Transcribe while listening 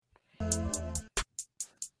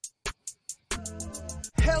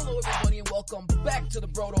Hello, everybody, and welcome back to the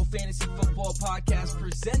Broto Fantasy Football Podcast,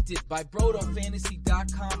 presented by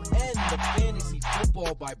BrotoFantasy.com and the Fantasy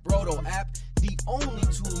Football by Broto app, the only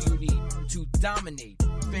tool you need to dominate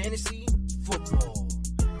fantasy football.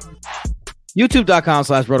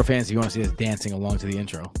 YouTube.com/BrotoFantasy. You want to see us dancing along to the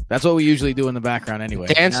intro? That's what we usually do in the background anyway.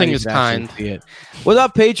 Dancing is kind. What's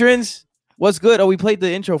up, patrons? What's good? Oh, we played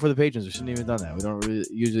the intro for the patrons. We shouldn't even done that. We don't really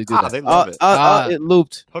usually do that. They love it. It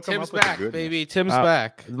looped. Tim's back, baby. Tim's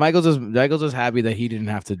back. Michael's just happy that he didn't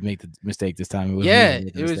have to make the mistake this time. It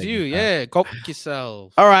was you. Yeah, go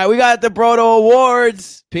yourself. All right, we got the Broto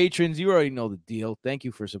Awards. Patrons, you already know the deal. Thank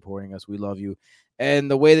you for supporting us. We love you. And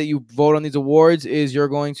the way that you vote on these awards is you're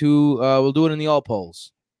going to we'll do it in the all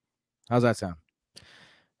polls. How's that sound?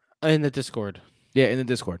 In the Discord. Yeah, in the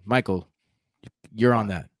Discord. Michael, you're on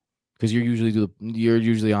that. Because you're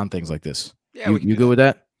usually on things like this. Yeah, you good with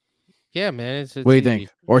that? Yeah, man. It's what do you think?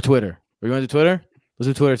 Or Twitter? Are you going to Twitter? Let's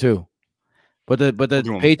do Twitter too. But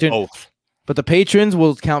the patrons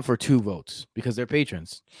will count for 2 votes because they're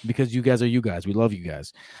patrons. Because you guys are you guys. We love you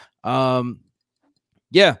guys.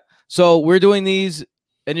 Yeah. So we're doing these,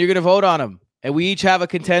 and you're gonna vote on them, and we each have a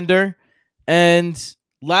contender. And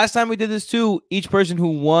last time we did this too, each person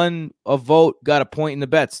who won a vote got a point in the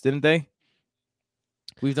bets, didn't they?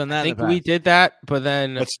 We've done that. I think we did that, but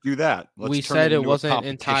then let's do that. We said it wasn't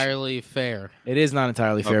entirely fair. It is not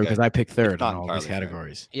entirely fair because I picked third in all these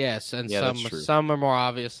categories. Fair. Yes, and some are more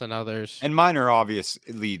obvious than others. And mine are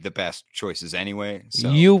obviously the best choices anyway.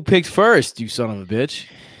 So. You picked first, you son of a bitch.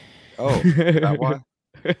 Oh, that one.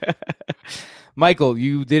 Michael,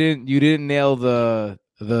 you didn't nail the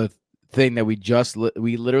thing that we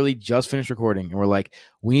literally just finished recording, and we're like,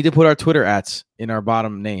 we need to put our Twitter ats in our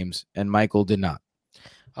bottom names, and Michael did not.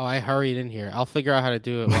 Oh, I hurried in here. I'll figure out how to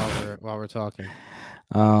do it while we're talking.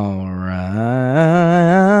 All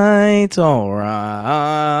right.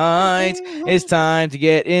 It's time to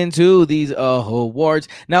get into these awards.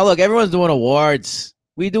 Now, look, everyone's doing awards.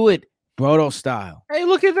 We do it Broto style. Hey,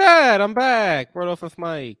 look at that. I'm back. Broto with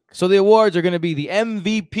Mike. So the awards are going to be the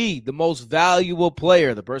MVP, the most valuable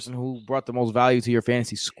player, the person who brought the most value to your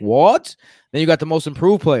fantasy squad. Then you got the most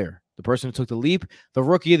improved player, the person who took the leap, the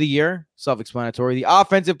rookie of the year, self-explanatory, the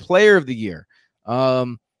offensive player of the year.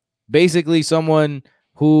 Basically someone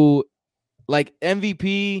who, like,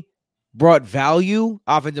 MVP brought value.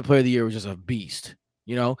 Offensive player of the year was just a beast,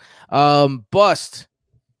 you know. Bust,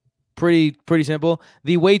 pretty simple.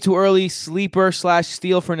 The way too early sleeper /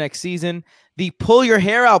 steal for next season. The pull your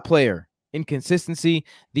hair out player, inconsistency.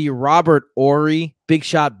 The Robert Horry, big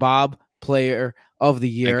shot Bob player of the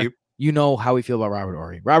year. You know how we feel about Robert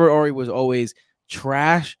Horry. Robert Horry was always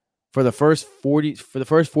trash for the first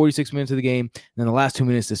 46 minutes of the game. And then the last 2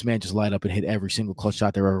 minutes, this man just light up and hit every single clutch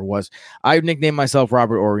shot there ever was. I nicknamed myself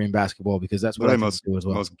Robert Horry in basketball because that's what I most do as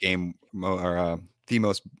well. The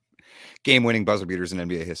most game-winning buzzer beaters in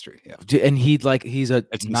NBA history. Yeah, and he's not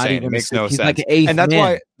insane. even. It makes no sense. Like an eighth and that's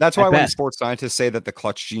man why when sports scientists say that the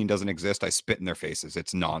clutch gene doesn't exist, I spit in their faces.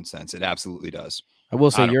 It's nonsense. It absolutely does. I will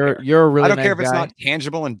say you're a really. I don't nice care if it's guy. not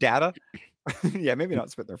tangible in data. Yeah, maybe not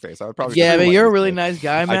spit in their face. I would probably. Yeah, but you're a really nice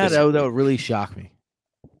guy, man. That would really shock me.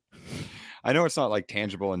 I know it's not like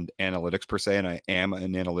tangible in analytics per se, and I am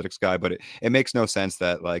an analytics guy, but it makes no sense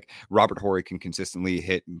that like Robert Horry can consistently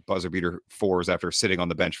hit buzzer beater 4s after sitting on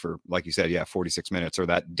the bench for, like you said, 46 minutes, or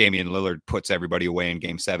that Damian Lillard puts everybody away in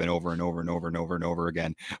game 7 over and over and over and over and over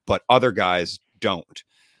again, but other guys don't.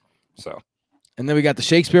 So, and then we got the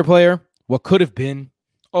Shakespeare player, what could have been,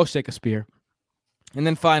 Shakespeare. And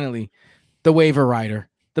then finally, the waiver rider,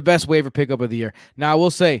 the best waiver pickup of the year. Now, I will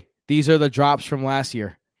say, these are the drops from last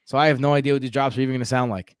year. So I have no idea what these drops are even going to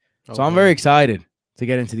sound like. So I'm very excited to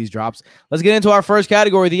get into these drops. Let's get into our first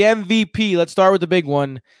category, the MVP. Let's start with the big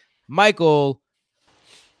one. Michael.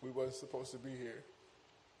 We wasn't supposed to be here.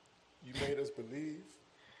 You made us believe.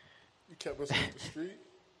 You kept us off the street.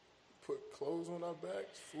 Put clothes on our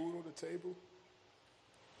backs, food on the table.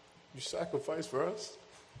 You sacrificed for us.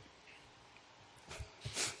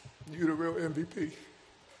 You the real MVP.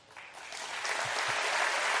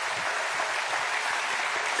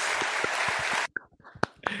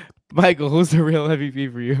 Michael, who's the real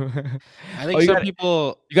MVP for you? I think some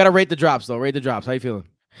people... You got to rate the drops, though. Rate the drops. How you feeling?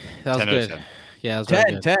 That was good. 10. Yeah,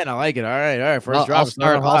 that was 10. I like it. All right. First drop.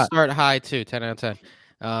 I'll start high, too. 10 out of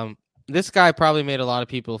 10. This guy probably made a lot of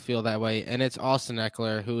people feel that way, and it's Austin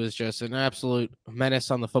Eckler, who is just an absolute menace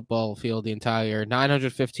on the football field the entire year.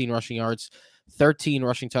 915 rushing yards, 13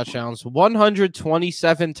 rushing touchdowns,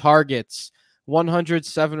 127 targets,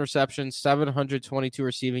 107 receptions, 722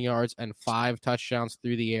 receiving yards, and 5 touchdowns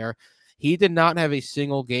through the air. He did not have a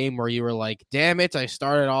single game where you were like, damn it, I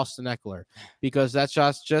started Austin Eckler, because that's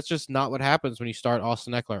just not what happens when you start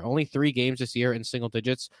Austin Eckler. Only 3 games this year in single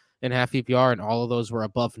digits in half PPR, and all of those were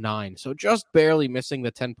above 9. So just barely missing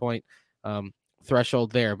the 10-point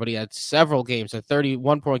threshold there. But he had several games, a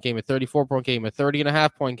 31-point game, a 34-point game, a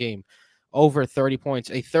 30.5-point game, over 30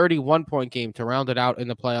 points, a 31-point game to round it out in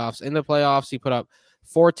the playoffs. In the playoffs, he put up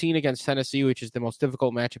 14 against Tennessee, which is the most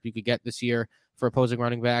difficult matchup you could get this year for opposing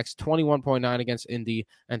running backs, 21.9 against Indy,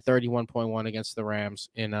 and 31.1 against the Rams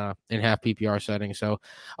in half PPR setting. So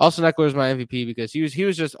Austin Eckler is my MVP because he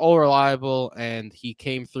was just all reliable, and he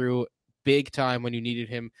came through big time when you needed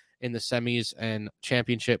him in the semis and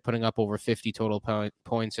championship, putting up over 50 total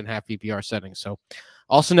points in half PPR settings. So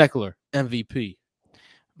Austin Eckler, MVP.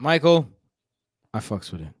 Michael, I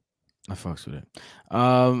fucks with it.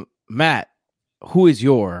 Matt, who is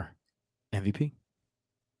your MVP?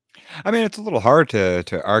 I mean, it's a little hard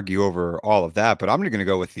to argue over all of that, but I'm going to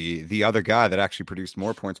go with the other guy that actually produced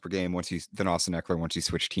more points per game than Austin Eckler once he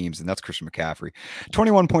switched teams, and that's Christian McCaffrey.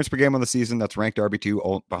 21 points per game on the season. That's ranked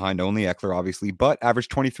RB2 behind only Eckler, obviously, but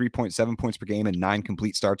averaged 23.7 points per game and 9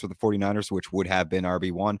 complete starts with the 49ers, which would have been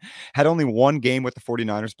RB1. Had only 1 game with the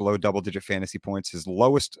 49ers below double-digit fantasy points. His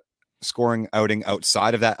lowest scoring outing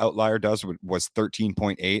outside of that outlier was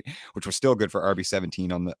 13.8, which was still good for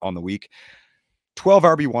RB17 on the week. 12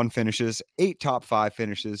 RB1 finishes, 8 top 5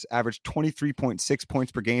 finishes, averaged 23.6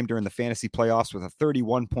 points per game during the fantasy playoffs with a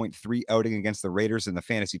 31.3 outing against the Raiders in the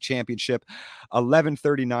fantasy championship,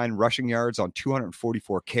 1139 rushing yards on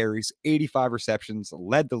 244 carries, 85 receptions,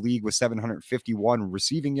 led the league with 751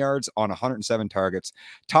 receiving yards on 107 targets,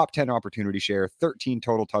 top 10 opportunity share, 13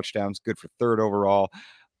 total touchdowns, good for 3rd overall.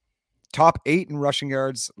 Top 8 in rushing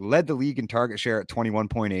yards, led the league in target share at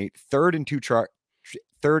 21.8, third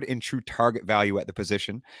in true target value at the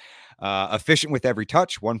position. Efficient with every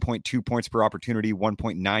touch, 1.2 points per opportunity,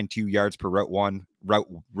 1.92 yards per route run,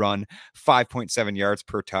 5.7 yards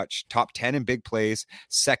per touch, top 10 in big plays,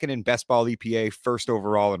 2nd in best ball EPA, 1st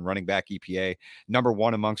overall in running back EPA, number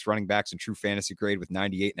 1 amongst running backs in true fantasy grade with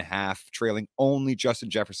 98.5, trailing only Justin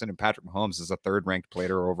Jefferson and Patrick Mahomes as a 3rd ranked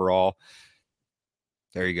player overall.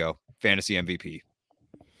 There you go. Fantasy MVP.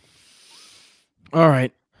 All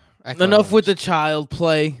right. Eckler Enough with the wins. child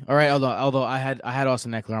play. All right. Although I had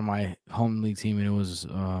Austin Eckler on my home league team, and it was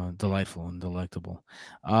delightful and delectable.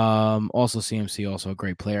 Also CMC, also a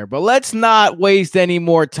great player. But let's not waste any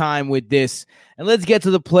more time with this, and let's get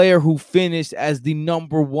to the player who finished as the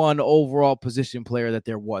number 1 overall position player that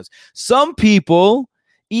there was. Some people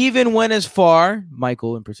even went as far,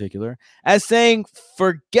 Michael in particular, as saying,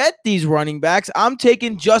 forget these running backs. I'm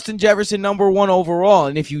taking Justin Jefferson number 1 overall.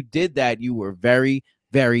 And if you did that, you were very,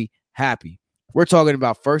 very happy. We're talking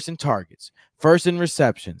about 1st in targets, 1st in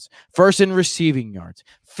receptions, 1st in receiving yards,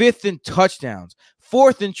 5th in touchdowns,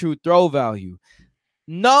 4th in true throw value,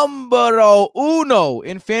 numero uno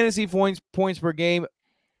in fantasy points per game,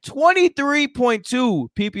 23.2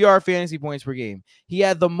 PPR fantasy points per game. He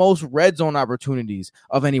had the most red zone opportunities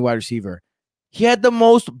of any wide receiver. He had the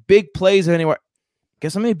most big plays of anyone.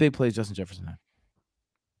 Guess how many big plays Justin Jefferson had?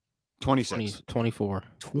 26. 24.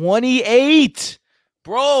 28.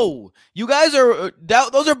 Bro, you guys are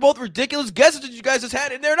those are both ridiculous guesses that you guys just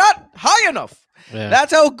had, and they're not high enough. Yeah.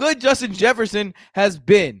 That's how good Justin Jefferson has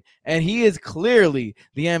been, and he is clearly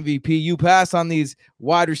the MVP. You pass on these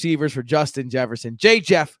wide receivers for Justin Jefferson. J.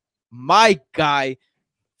 Jeff, my guy,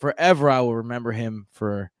 forever I will remember him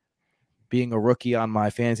for being a rookie on my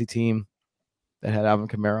fantasy team that had Alvin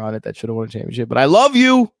Kamara on it that should have won a championship. But I love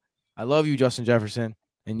you, Justin Jefferson,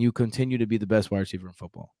 and you continue to be the best wide receiver in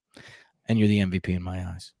football. And you're the MVP in my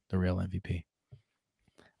eyes, the real MVP.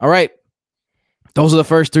 All right. Those are the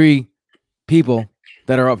first 3 people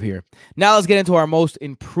that are up here. Now let's get into our most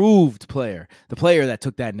improved player, the player that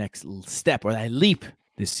took that next step or that leap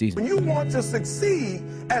this season. When you want to succeed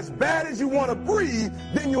as bad as you want to breathe,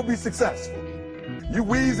 then you'll be successful. You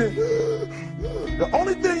wheezing. The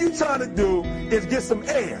only thing you're trying to do is get some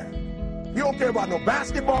air. You don't care about no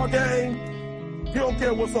basketball game. You don't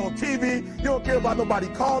care what's on TV. You don't care about nobody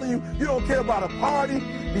calling you. You don't care about a party.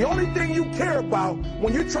 The only thing you care about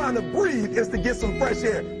when you're trying to breathe is to get some fresh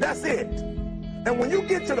air. That's it. And when you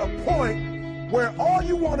get to the point where all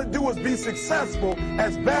you want to do is be successful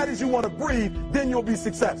as bad as you want to breathe, then you'll be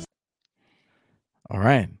successful. All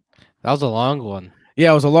right. That was a long one.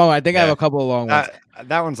 Yeah, it was a long one. I think I have a couple of long ones.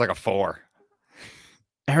 That one's like a 4.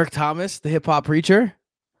 Eric Thomas, the hip hop preacher.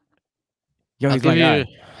 Yo, I'll he's give my you,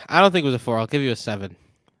 guy. I don't think it was a 4. I'll give you a 7.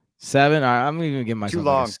 7. All right, I'm even giving myself Too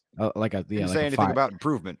long. like a Didn't like say a anything 5. about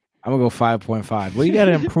improvement. I'm gonna go 5.5. Well, you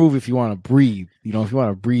gotta improve if you want to breathe. You know, if you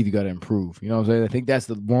want to breathe, you gotta improve. You know what I'm saying? I think that's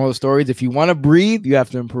the moral of the story. Is if you want to breathe, you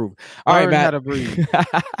have to improve. All right, Learn Matt. how to breathe.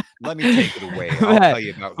 Let me take it away. I'll Matt, tell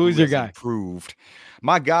you about who's who your has guy? improved.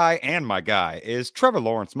 My guy is Trevor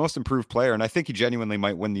Lawrence, most improved player, and I think he genuinely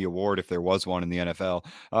might win the award if there was one in the NFL.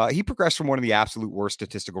 He progressed from one of the absolute worst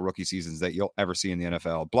statistical rookie seasons that you'll ever see in the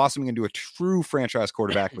NFL, blossoming into a true franchise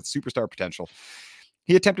quarterback with superstar potential.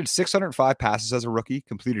 He attempted 605 passes as a rookie,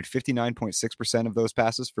 completed 59.6% of those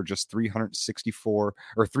passes for just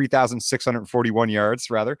 3,641 yards,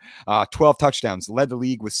 12 touchdowns, led the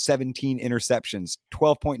league with 17 interceptions,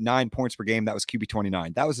 12.9 points per game. That was QB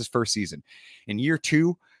 29. That was his first season. In year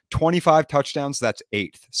 2, 25 touchdowns. That's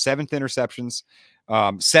 8th, 7th interceptions,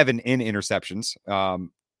 7 in interceptions. Can't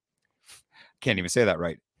even say that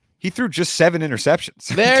right. He threw just 7 interceptions.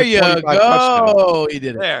 There you touchdowns. go. He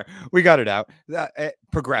did it. There, we got it out. It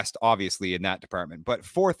progressed, obviously, in that department, but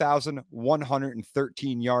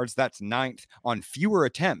 4,113 yards. That's 9th on fewer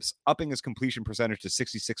attempts, upping his completion percentage to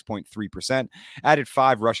 66.3%. Added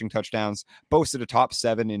 5 rushing touchdowns, boasted a top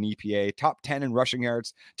 7 in EPA, top 10 in rushing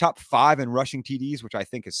yards, top 5 in rushing TDs, which I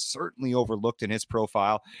think is certainly overlooked in his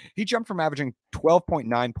profile. He jumped from averaging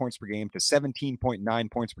 12.9 points per game to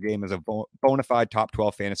 17.9 points per game as a bona fide top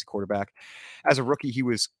 12 fantasy quarterback. As a rookie, he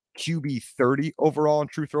was QB 30 overall in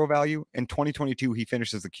true throw value. In 2022, he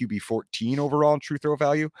finished as the QB 14 overall in true throw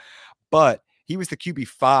value, but he was the QB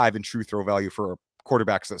 5 in true throw value for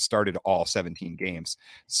quarterbacks that started all 17 games.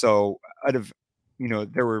 So out of,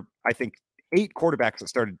 there were, I think, 8 quarterbacks that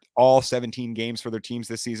started all 17 games for their teams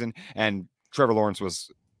this season, and Trevor Lawrence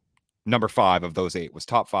was number 5 of those 8, was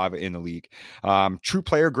top 5 in the league. True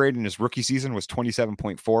player grade in his rookie season was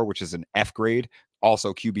 27.4, which is an F grade,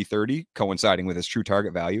 also QB 30, coinciding with his true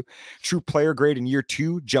target value. True player grade in year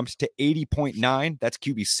 2 jumped to 80.9. That's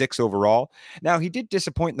QB 6 overall. Now, he did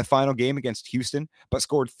disappoint in the final game against Houston, but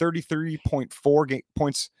scored 33.4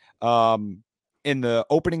 points in the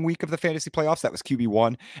opening week of the fantasy playoffs. That was QB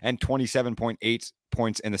 1, and 27.8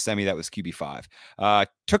 points in the semi. That was QB 5.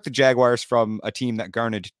 Took the Jaguars from a team that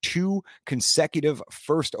garnered 2 consecutive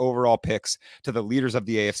first overall picks to the leaders of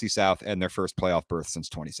the AFC South and their first playoff berth since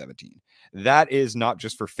 2017. That is not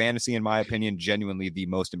just for fantasy, in my opinion, genuinely the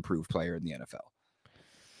most improved player in the NFL.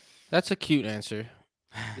 That's a cute answer.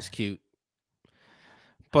 It's cute.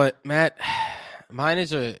 But Matt, mine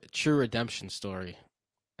is a true redemption story.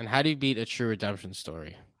 And how do you beat a true redemption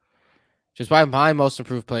story? Just why my most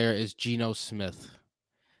improved player is Geno Smith.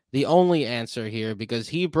 The only answer here, because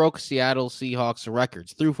he broke Seattle Seahawks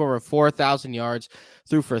records, threw for over 4,000 yards,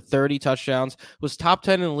 threw for 30 touchdowns, was top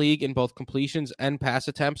 10 in the league in both completions and pass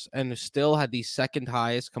attempts, and still had the second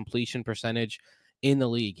highest completion percentage in the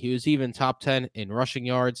league. He was even top 10 in rushing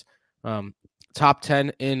yards, top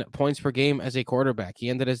 10 in points per game as a quarterback. He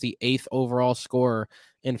ended as the 8th overall scorer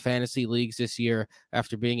in fantasy leagues this year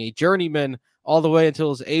after being a journeyman all the way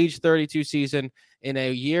until his age 32 season in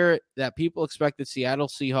a year that people expected Seattle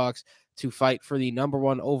Seahawks to fight for the number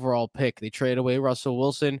 1 overall pick. They traded away Russell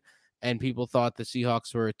Wilson, and people thought the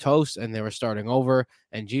Seahawks were toast and they were starting over,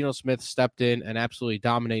 and Geno Smith stepped in and absolutely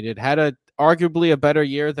dominated. Had arguably a better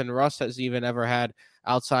year than Russ has even ever had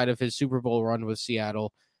outside of his Super Bowl run with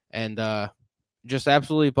Seattle, and just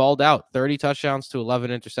absolutely balled out. 30 touchdowns to 11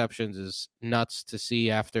 interceptions is nuts to see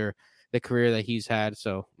after the career that he's had.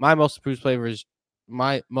 So my most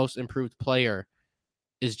improved player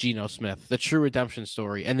is Geno Smith, the true redemption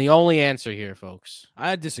story, and the only answer here, folks.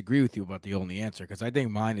 I disagree with you about the only answer because I think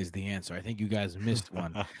mine is the answer. I think you guys missed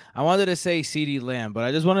one. I wanted to say CeeDee Lamb, but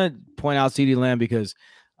I just want to point out CeeDee Lamb because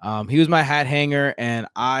he was my hat hanger, and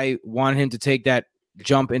I wanted him to take that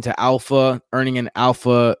jump into alpha, earning an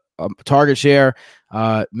alpha target share,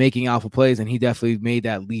 making alpha plays, and he definitely made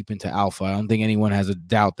that leap into alpha. I don't think anyone has a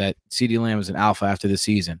doubt that CeeDee Lamb is an alpha after the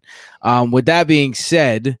season. With that being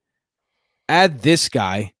said, add this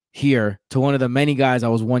guy here to one of the many guys I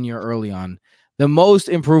was 1 year early on. The most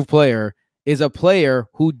improved player is a player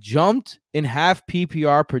who jumped in half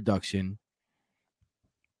PPR production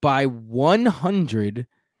by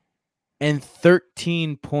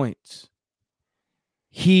 113 points.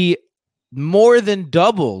 He more than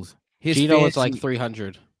doubled his Geno was like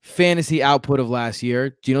 300 fantasy output of last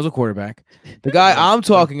year. Geno's a quarterback. The guy I'm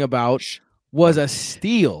talking about was a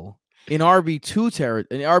steal in RB2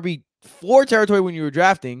 territory, in RB4 territory when you were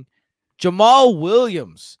drafting. Jamal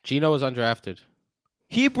Williams. Geno was undrafted.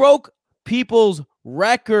 He broke people's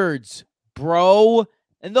records, bro.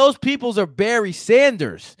 And those people's are Barry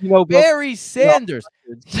Sanders. Barry Sanders.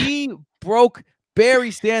 He broke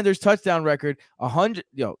Barry Sanders' touchdown record, over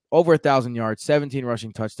 1,000 yards, 17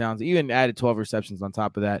 rushing touchdowns, even added 12 receptions on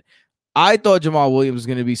top of that. I thought Jamal Williams was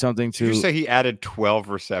going to be something Did you to. say he added 12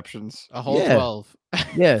 receptions A whole Yeah. 12.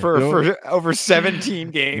 Yeah. for over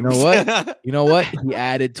 17 games? You know what? You know what? He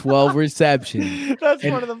added 12 receptions. That's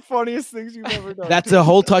And- one of the funniest things you've ever done. That's a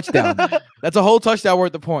whole touchdown. That's a whole touchdown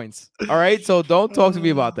worth of points. All right. So don't talk to me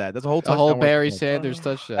about that. That's a whole A touchdown. whole worth of Barry points. Sanders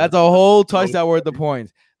touchdown. That's a whole touchdown worth of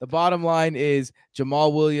points. The bottom line is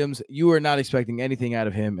Jamal Williams, you are not expecting anything out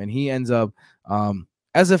of him, and he ends up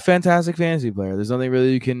as a fantastic fantasy player. There's nothing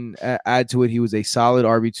really you can add to it. He was a solid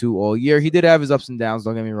RB2 all year. He did have his ups and downs,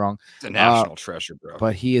 don't get me wrong, It's a national treasure, bro.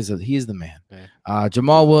 but he is the man. Yeah.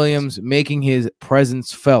 Jamal Williams making his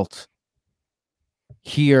presence felt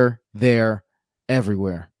here, there,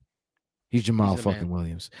 everywhere. He's Jamal He's the fucking man.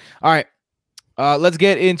 Williams. All right. Let's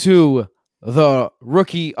get into the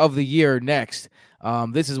rookie of the year next.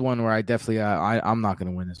 This is one where I definitely I'm not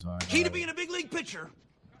gonna win this one. Key to being a big league pitcher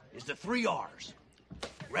is the 3 R's.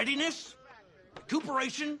 Readiness,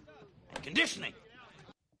 recuperation, and conditioning.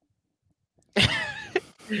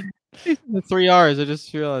 The 3 R's. I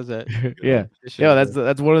just realized that. Yeah. Yeah,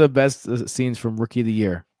 that's one of the best scenes from Rookie of the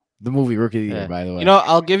Year. The movie Rookie of the Year, Yeah. by the way. You know,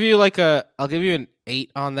 I'll give you an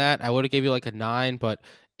 8 on that. I would have gave you like a 9, but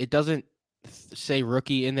it doesn't say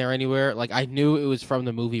rookie in there anywhere. Like I knew it was from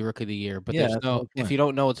the movie Rookie of the Year, but Yeah, there's that's the no whole if point. you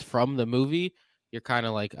don't know it's from the movie, you're kind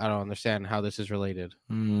of like I don't understand how this is related.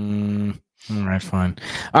 All right, fine.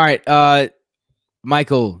 All right,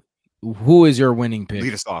 Michael, who is your winning pick?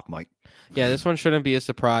 Lead us off, Mike. Yeah, this one shouldn't be a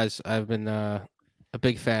surprise. I've been a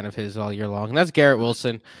big fan of his all year long, and that's Garrett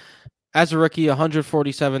Wilson. As a rookie,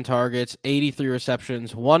 147 targets, 83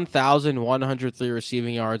 receptions, 1,103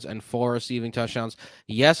 receiving yards, and 4 receiving touchdowns.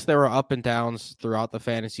 Yes, there were up and downs throughout the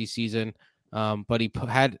fantasy season, but he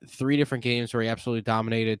had 3 different games where he absolutely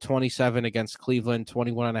dominated. 27 against Cleveland,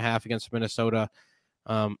 21.5 against Minnesota,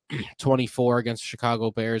 24 against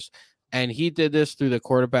Chicago Bears. And he did this through the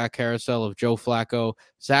quarterback carousel of Joe Flacco,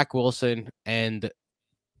 Zach Wilson, and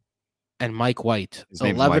Mike White. His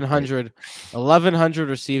name's Mike White. 1,100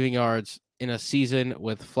 receiving yards in a season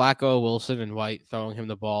with Flacco, Wilson, and White throwing him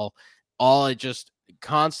the ball. All just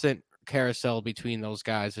constant carousel between those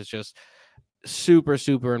guys is just super,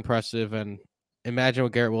 super impressive. And imagine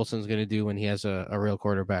what Garrett Wilson's going to do when he has a real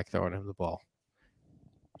quarterback throwing him the ball.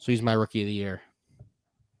 So he's my rookie of the year.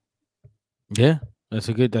 Yeah, that's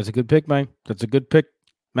a good pick, Mike. That's a good pick.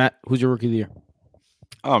 Matt, who's your rookie of the year?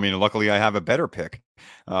 Oh, I mean, luckily I have a better pick.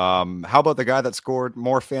 How about the guy that scored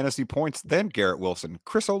more fantasy points than Garrett Wilson,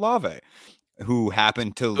 Chris Olave, who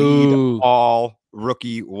happened to lead Ooh. all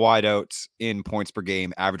rookie wideouts in points per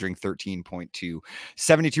game, averaging 13.2,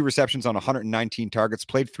 72 receptions on 119 targets,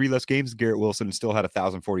 played 3 less games than Garrett Wilson and still had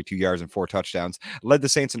 1,042 yards and 4 touchdowns, led the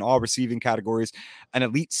Saints in all receiving categories, an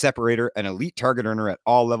elite separator, an elite target earner at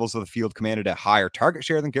all levels of the field, commanded a higher target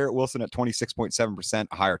share than Garrett Wilson at 26.7%,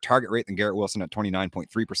 a higher target rate than Garrett Wilson at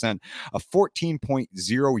 29.3%, a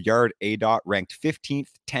 14.0 yard ADOT, ranked 15th,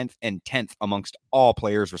 10th, and 10th amongst all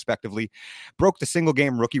players, respectively, broke the single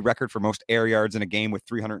game rookie record for most air yards in a game with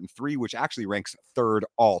 303, which actually ranks 3rd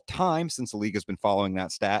all time since the league has been following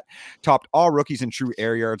that stat, topped all rookies in true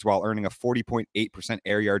air yards while earning a 40.8%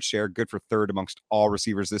 air yard share, good for 3rd amongst all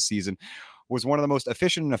receivers this season, was one of the most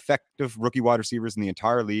efficient and effective rookie wide receivers in the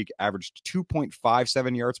entire league, averaged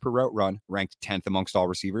 2.57 yards per route run, ranked 10th amongst all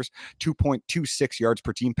receivers, 2.26 yards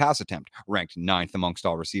per team pass attempt, ranked 9th amongst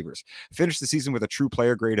all receivers, finished the season with a true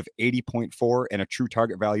player grade of 80.4 and a true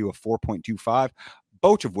target value of 4.25,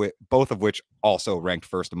 both of which also ranked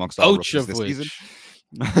 1st amongst all rookies this season.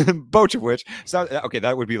 Both of which. So, okay,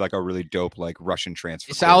 that would be like a really dope, like Russian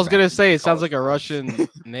transfer. I was going to say, it sounds like a Russian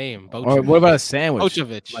name. Or what about a sandwich?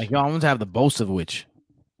 Bochevich. Like, yo, I'm going to have the Bosevich.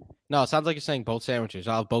 No, it sounds like you're saying both sandwiches.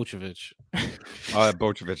 I'll have Bochevich.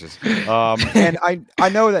 Bochevich's. And I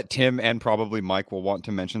know that Tim and probably Mike will want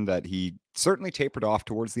to mention that he certainly tapered off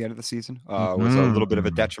towards the end of the season. Was a little bit of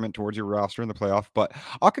a detriment towards your roster in the playoff, but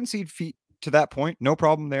I'll concede feet to that point. No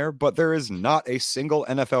problem there. But there is not a single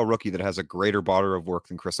NFL rookie that has a greater body of work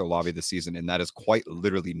than Chris Olave this season, and that is quite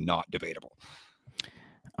literally not debatable.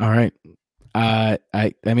 All right. I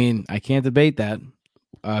mean, I can't debate that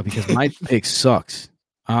because my pick sucks.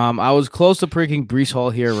 I was close to picking Breece Hall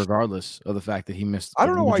here, regardless of the fact that he missed. I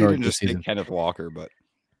don't know why you didn't this just take season. Kenneth Walker, but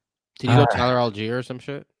Did you go Tyler Algier or some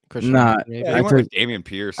shit? Christian Nah, Kirk, maybe? yeah, I you went with took- Damian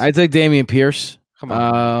Pierce. I took Damian Pierce. Come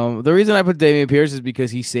on. The reason I put Damian Pierce is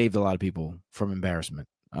because he saved a lot of people from embarrassment.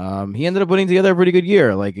 He ended up putting together a pretty good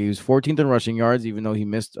year. Like he was 14th in rushing yards, even though he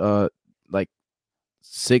missed like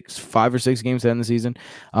 5 or 6 games to end the season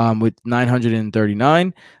with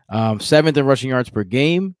 939. 7th in rushing yards per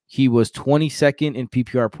game. He was 22nd in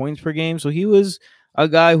PPR points per game. So he was a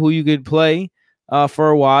guy who you could play for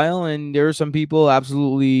a while, and there were some people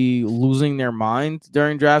absolutely losing their mind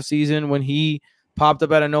during draft season when he popped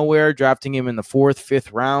up out of nowhere, drafting him in the 4th, 5th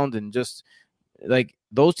round, and just like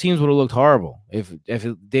those teams would have looked horrible if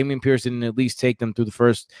Dameon Pierce didn't at least take them through the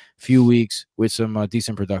first few weeks with some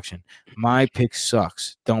decent production. My pick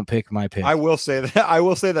sucks. Don't pick my pick. I will say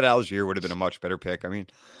that Algier would have been a much better pick. I mean,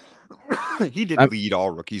 he did lead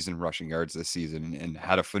all rookies in rushing yards this season and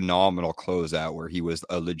had a phenomenal closeout where he was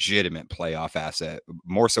a legitimate playoff asset,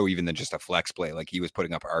 more so even than just a flex play. Like he was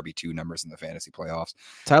putting up RB2 numbers in the fantasy playoffs.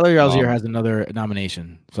 Tyler Algier has another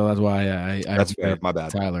nomination, so that's why I that's fair. My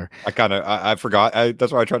bad, Tyler. I forgot.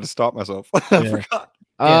 That's why I tried to stop myself. I forgot.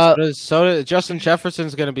 So did Justin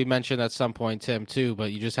Jefferson's going to be mentioned at some point, Tim, too,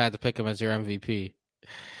 but you just had to pick him as your MVP,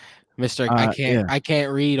 Mister. I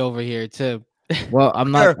can't read over here, Tim. Well,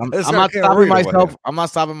 I'm not stopping myself. I'm not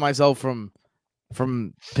stopping myself from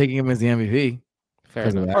picking him as the MVP. Fair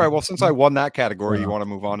enough. All right. Well, since I won that category, you want to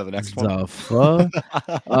move on to the next one? The fuck?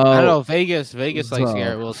 I don't know. Vegas likes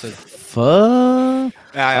Garrett Wilson. Fuck.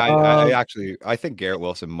 I think Garrett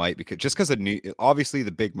Wilson might because of obviously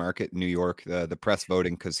the big market, New York, the press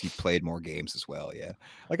voting because he played more games as well. Yeah,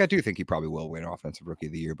 like I do think he probably will win Offensive Rookie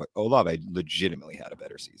of the Year, but Olave legitimately had a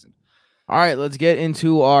better season. All right, let's get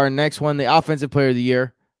into our next one, the Offensive Player of the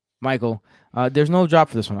Year, Michael. There's no drop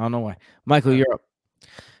for this one. I don't know why. Michael, you're up.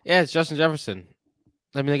 Yeah, it's Justin Jefferson.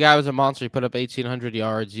 I mean, the guy was a monster. He put up 1,800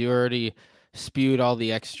 yards. You already spewed all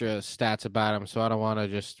the extra stats about him, so I don't want to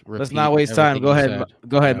just repeat. Let's not waste time. Go ahead,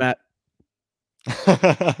 Matt.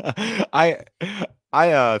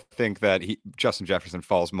 I think that Justin Jefferson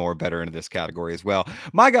falls better into this category as well.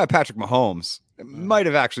 My guy Patrick Mahomes might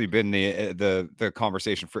have actually been the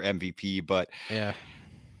conversation for MVP, but yeah,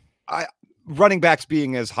 running backs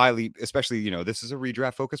being as highly, especially, this is a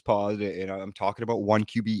redraft focused pod, and I'm talking about 1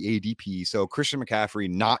 QB ADP. So Christian McCaffrey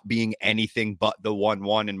not being anything but the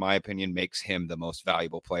 1-1, in my opinion, makes him the most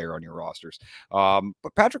valuable player on your rosters.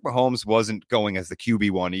 But Patrick Mahomes wasn't going as the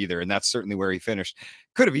QB1 either, and that's certainly where he finished.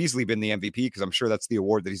 Could have easily been the MVP because I'm sure that's the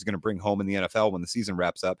award that he's going to bring home in the NFL when the season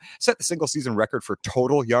wraps up. Set the single season record for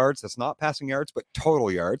total yards. That's not passing yards, but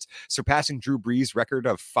total yards, surpassing Drew Brees' record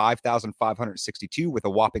of 5,562 with a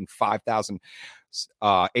whopping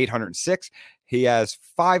 5,806. He has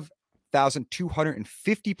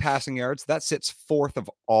 5,250 passing yards. That sits 4th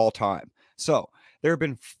of all time. So there have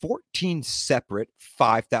been 14 separate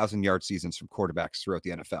 5,000-yard seasons from quarterbacks throughout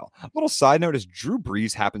the NFL. A little side note is Drew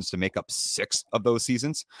Brees happens to make up 6 of those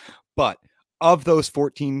seasons. But of those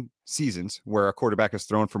 14 seasons where a quarterback has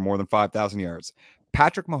thrown for more than 5,000 yards,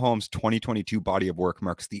 Patrick Mahomes' 2022 body of work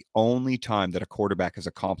marks the only time that a quarterback has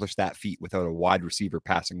accomplished that feat without a wide receiver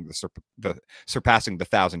surpassing the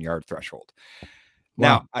 1,000-yard threshold.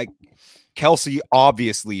 Wow. Now, Kelsey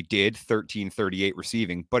obviously did 1,338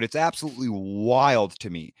 receiving, but it's absolutely wild to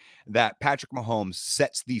me that Patrick Mahomes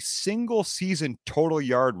sets the single season total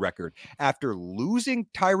yard record after losing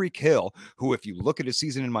Tyreek Hill, who, if you look at his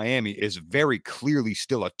season in Miami, is very clearly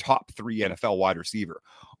still a top 3 NFL wide receiver,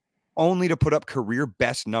 only to put up career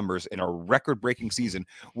best numbers in a record-breaking season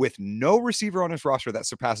with no receiver on his roster that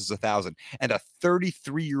surpasses 1,000 and a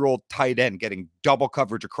 33-year-old tight end getting double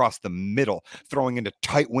coverage across the middle, throwing into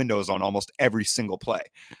tight windows on almost every single play.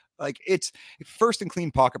 Like, it's first in clean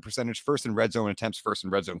pocket percentage, first in red zone attempts, first in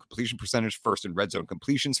red zone completion percentage, first in red zone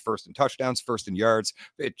completions, first in touchdowns, first in yards,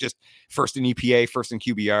 first in EPA, first in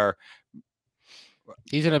QBR.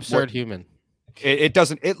 He's an absurd human. It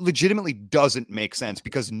legitimately doesn't make sense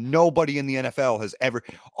because nobody in the NFL has ever.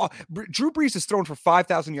 Drew Brees has thrown for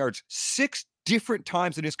 5,000 yards 6 different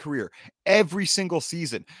times in his career, every single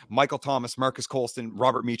season. Michael Thomas, Marcus Colston,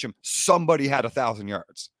 Robert Meacham, somebody had 1,000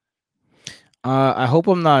 yards. I hope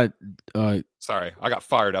I'm not. Sorry, I got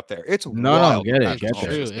fired up there. It's no, get it.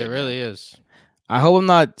 It really is. I hope I'm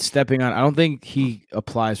not stepping on. I don't think he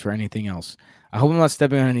applies for anything else. I hope I'm not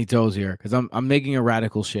stepping on any toes here because I'm making a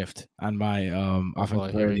radical shift on my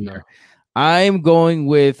offensive player of the year. I'm going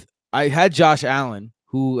with. I had Josh Allen,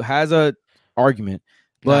 who has a argument,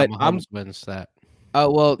 but Mahomes wins that.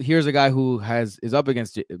 Well, here's a guy who is up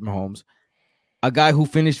against Mahomes, a guy who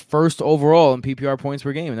finished first overall in PPR points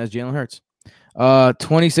per game, and that's Jalen Hurts.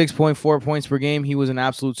 26.4 points per game. He was an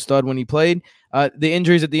absolute stud when he played. The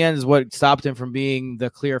injuries at the end is what stopped him from being the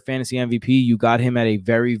clear fantasy MVP. You got him at a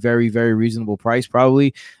very, very, very reasonable price,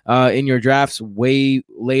 probably in your drafts, way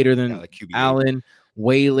later than Allen,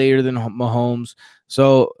 way later than Mahomes.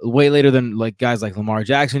 So way later than like guys like Lamar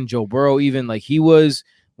Jackson, Joe Burrow, even like he was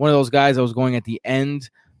one of those guys that was going at the end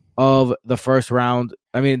of the first round.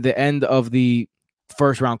 I mean, the end of the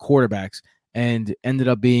first round quarterbacks, and ended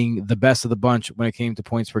up being the best of the bunch when it came to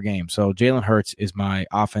points per game. So Jalen Hurts is my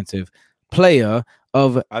offensive player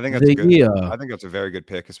of I think that's the a good. year. I think that's a very good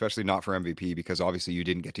pick, especially not for MVP because obviously you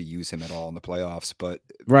didn't get to use him at all in the playoffs. But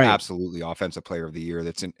Right. absolutely, offensive player of the year.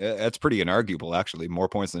 That's pretty inarguable. Actually, more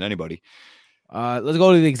points than anybody. Let's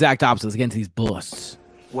go to the exact opposites against these busts.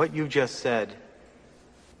 What you just said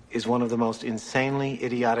is one of the most insanely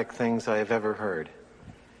idiotic things I have ever heard.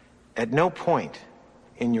 At no point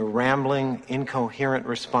in your rambling, incoherent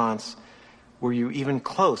response were you even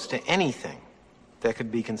close to anything that could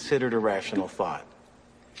be considered a rational thought.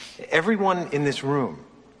 Everyone in this room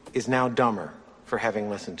is now dumber for having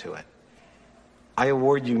listened to it. I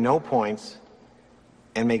award you no points,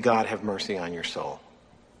 and may God have mercy on your soul.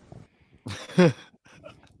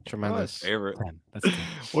 Tremendous. Favorite. That's 10.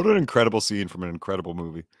 What an incredible scene from an incredible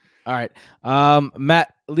movie. All right.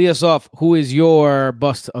 Matt, lead us off. Who is your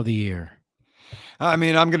bust of the year? I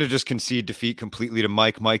mean, I'm going to just concede defeat completely to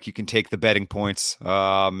Mike. Mike, you can take the betting points,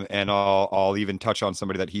 and I'll even touch on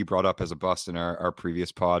somebody that he brought up as a bust in our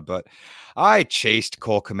previous pod. But I chased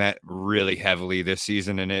Cole Kmet really heavily this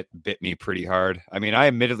season, and it bit me pretty hard. I mean, I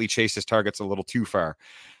admittedly chased his targets a little too far.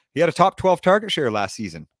 He had a top 12 target share last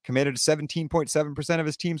season, commanded 17.7% of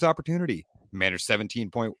his team's opportunity, managed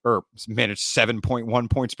 7.1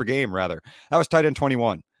 points per game, rather. That was tight end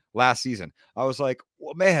 21 last season. I was like,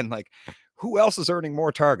 well, man, like, who else is earning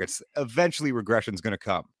more targets? Eventually regression is going to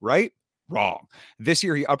come, right? Wrong. This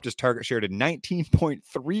year, he upped his target share to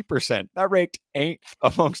 19.3%. That ranked 8th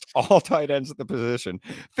amongst all tight ends at the position.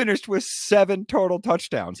 Finished with 7 total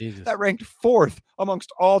touchdowns. Jesus. That ranked 4th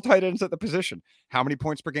amongst all tight ends at the position. How many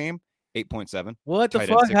points per game? 8.7. What the Tight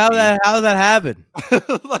end fuck? How did that happen?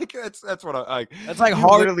 Like that's what I. That's like you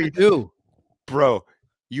hard literally to do. Bro,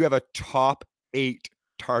 you have a top 8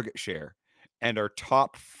 target share and are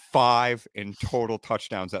top 5 in total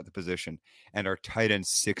touchdowns at the position and are tight end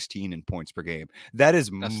 16 in points per game. That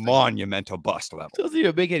is monumental bust level. Doesn't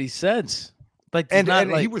even make any sense. Like, And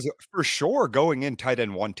he was for sure going in tight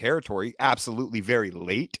end 1 territory, absolutely very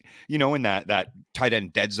late, in that tight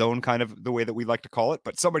end dead zone, kind of the way that we like to call it.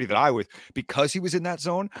 But somebody that because he was in that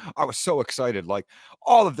zone, I was so excited. Like,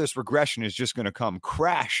 all of this regression is just going to come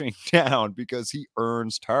crashing down because he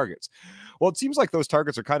earns targets. Well, it seems like those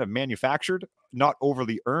targets are kind of manufactured, not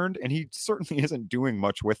overly earned, and he certainly isn't doing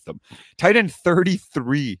much with them. Tight end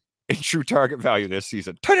 33 in true target value this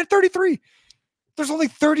season. Tight end 33. There's only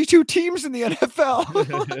 32 teams in the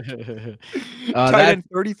NFL. Tight end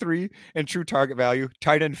 33 in true target value.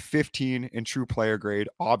 Tight end 15 in true player grade.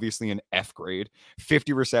 Obviously an F grade.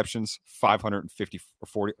 50 receptions,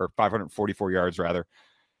 544 yards rather.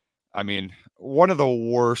 I mean, one of the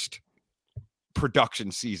worst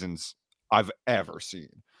production seasons I've ever seen.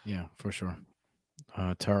 Yeah, for sure.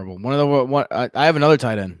 Terrible. I have another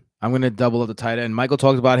tight end. I'm going to double up the tight end. Michael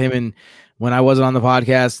talked about him when I wasn't on the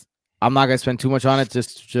podcast. I'm not going to spend too much on it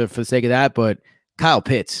just for the sake of that, but Kyle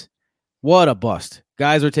Pitts, what a bust.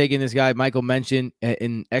 Guys are taking this guy, Michael mentioned,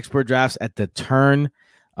 in expert drafts at the turn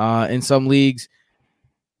in some leagues.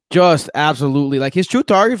 Just absolutely, like, his true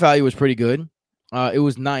target value was pretty good. It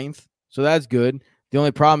was 9th, so that's good. The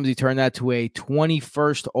only problem is he turned that to a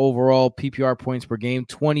 21st overall PPR points per game,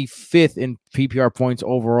 25th in PPR points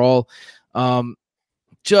overall. I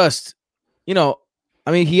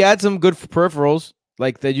mean, he had some good peripherals,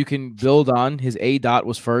 like, that you can build on. His A dot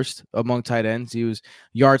was first among tight ends. He was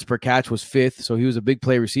yards per catch was 5th, so he was a big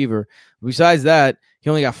play receiver. Besides that, he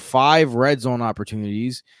only got 5 red zone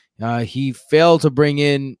opportunities. He failed to bring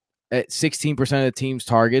in at 16% of the team's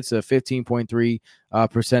targets, a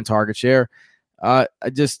 15.3% target share.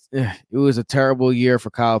 It was a terrible year for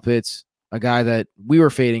Kyle Pitts, a guy that we were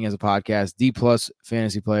fading as a podcast, D+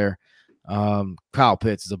 fantasy player. Kyle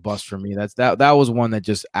Pitts is a bust for me. That was one that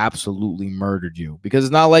just absolutely murdered you, because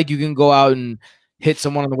it's not like you can go out and hit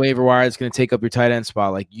someone on the waiver wire that's going to take up your tight end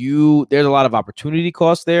spot. Like, there's a lot of opportunity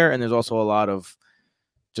cost there, and there's also a lot of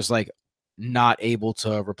just like not able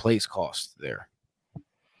to replace cost there.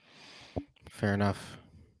 Fair enough.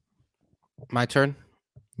 My turn.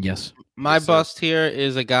 Yes. My Yes, sir. bust here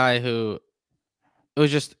is a guy who it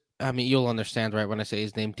was just, I mean, you'll understand right when I say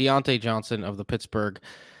his name, Deontay Johnson of the Pittsburgh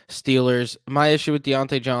Steelers. My issue with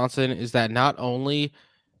Deontay Johnson is that not only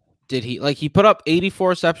did he put up 84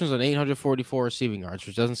 receptions and 844 receiving yards,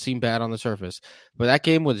 which doesn't seem bad on the surface, but that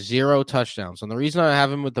game with 0 touchdowns. And the reason I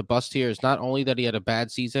have him with the bust here is not only that he had a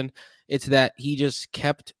bad season, it's that he just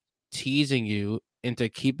kept teasing you into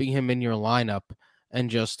keeping him in your lineup and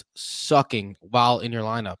just sucking while in your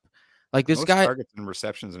lineup. Like, this Most guy, targets and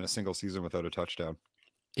receptions in a single season without a touchdown.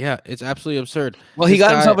 yeah, it's absolutely absurd. Well, he This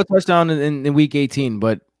got guy- himself a touchdown in week 18,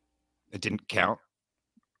 but It didn't count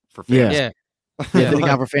for Yeah. fantasy. Yeah, it didn't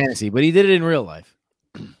count for fantasy, but he did it in real life.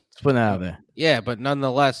 Let's put that out there. yeah, but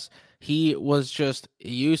nonetheless, He was just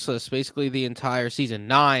useless basically the entire season.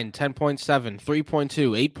 9, 10.7,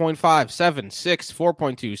 3.2, 8.5, 7, 6,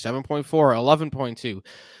 4.2, 7.4, 11.2.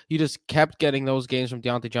 He just kept getting those games from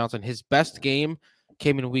Deontay Johnson. His best game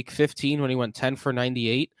came in week 15 when he went 10 for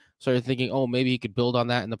 98. So you're thinking, oh, maybe he could build on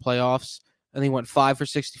that in the playoffs. And he went 5 for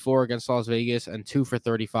 64 against Las Vegas and 2 for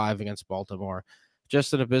 35 against Baltimore.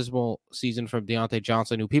 Just an abysmal season from Deontay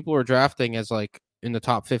Johnson, who people were drafting as like in the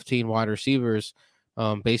top 15 wide receivers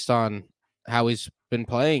based on how he's been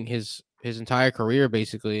playing his entire career,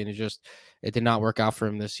 basically. And it did not work out for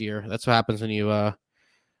him this year. That's what happens when you, I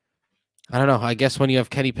don't know, I guess when you have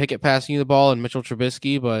Kenny Pickett passing you the ball and Mitchell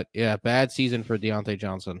Trubisky, but yeah, bad season for Deontay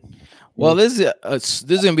Johnson. Well, this is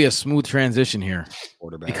going to be a smooth transition here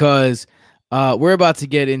Quarterback. because we're about to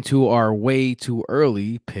get into our way too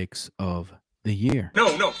early picks of the year.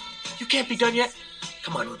 No, you can't be done yet.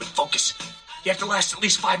 Come on, Ruben, focus. You have to last at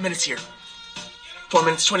least 5 minutes here. 4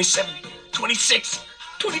 minutes, 27, 26,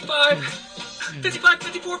 25, 55,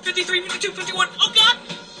 54, 53, 52, 51. Oh, God!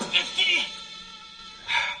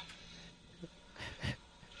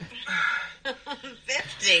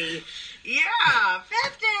 50. Yeah,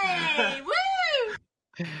 50.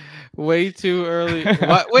 Woo! Way too early.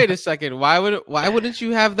 Wait a second. Why wouldn't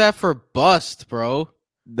you have that for bust, bro?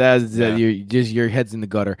 That's your head's in the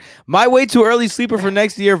gutter. My way too early sleeper for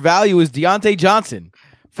next year value is Deontay Johnson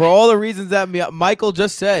for all the reasons that Michael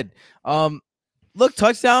just said. Look,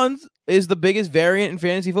 touchdowns is the biggest variant in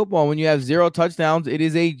fantasy football. When you have 0 touchdowns, it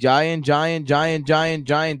is a giant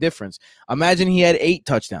difference. Imagine he had 8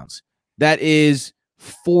 touchdowns. That is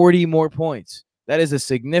 40 more points. That is a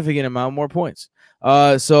significant amount more points.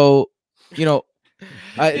 So, you know,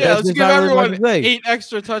 let's give everyone 8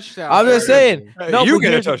 extra touchdowns. I'm just saying. No, you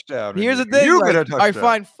get a touchdown. Here's the thing. You get a touchdown. I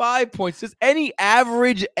find 5 points. Just any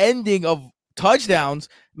average ending of touchdowns,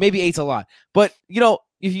 maybe 8's a lot. But, you know,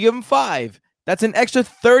 if you give him 5, that's an extra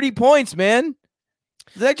 30 points, man.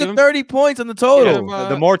 It's an extra 30 points on the total.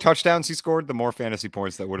 The more touchdowns he scored, the more fantasy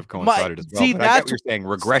points that would have coincided as well. But I get what you're saying.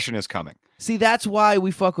 Regression is coming. See, that's why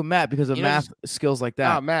we fuck with Matt, because of math skills like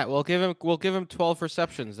that. Matt, we'll give him 12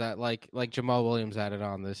 receptions that like Jamal Williams added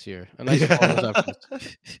on this year. A nice 12 receptions.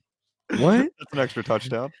 What? That's an extra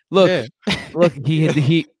touchdown. Look,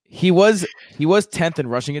 he was 10th in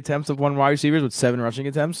rushing attempts of one wide receivers with 7 rushing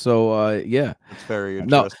attempts. So yeah, that's very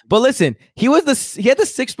interesting. No, but listen, he had the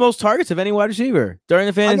 6th most targets of any wide receiver during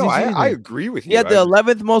the fantasy season. I agree with you. He had the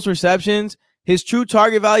 11th most receptions. His true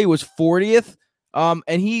target value was 40th.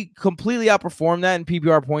 And he completely outperformed that in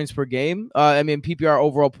PPR points per game. PPR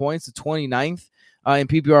overall points to 29th in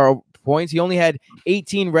PPR points. He only had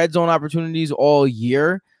 18 red zone opportunities all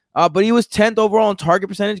year. But he was 10th overall in target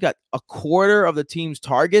percentage, got a quarter of the team's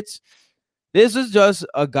targets. This is just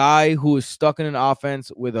a guy who is stuck in an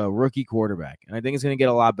offense with a rookie quarterback, and I think it's going to get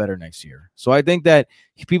a lot better next year. So I think that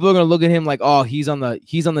people are going to look at him like, oh, he's on the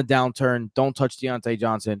downturn. Don't touch Deontay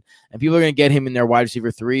Johnson, and people are going to get him in their wide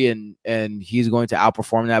receiver 3, and he's going to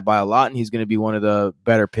outperform that by a lot, and he's going to be one of the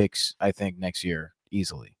better picks, I think, next year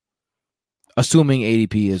easily, assuming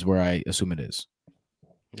ADP is where I assume it is.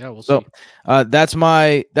 Yeah, we'll see. So that's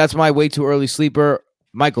my way too early sleeper.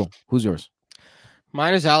 Michael, who's yours?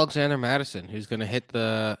 Mine is Alexander Mattison, who's going to hit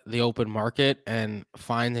the open market and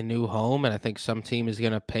find a new home. And I think some team is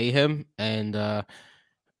going to pay him. And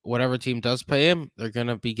whatever team does pay him, they're going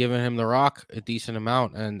to be giving him the rock a decent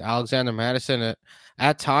amount. And Alexander Mattison,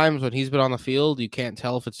 at times when he's been on the field, you can't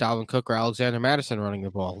tell if it's Dalvin Cook or Alexander Mattison running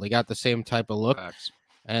the ball. They got the same type of look. Facts.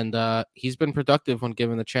 And he's been productive when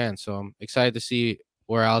given the chance. So I'm excited to see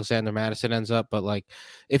where Alexander Mattison ends up. But like,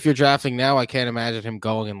 if you're drafting now, I can't imagine him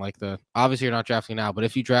going in like obviously you're not drafting now, but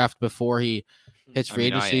if you draft before he hits free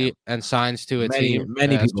agency and signs to a team,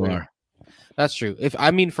 many people are. That's true. For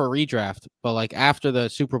redraft, but like after the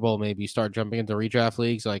Super Bowl, maybe you start jumping into redraft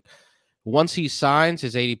leagues. Like once he signs,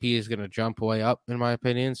 his ADP is going to jump way up, in my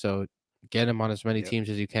opinion. So get him on as many teams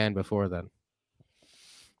as you can before then.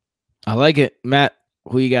 I like it. Matt,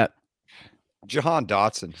 who you got? Jahan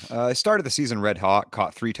Dotson started the season red hot,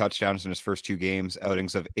 caught 3 touchdowns in his first 2 games,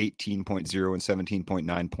 outings of 18.0 and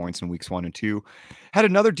 17.9 points in weeks 1 and 2. Had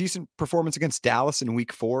another decent performance against Dallas in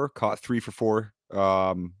week 4, caught 3 for 4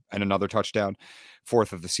 and another touchdown,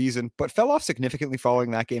 4th of the season, but fell off significantly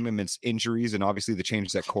following that game amidst injuries and obviously the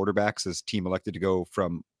changes at quarterbacks as team elected to go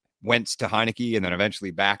from Wentz to Heineke and then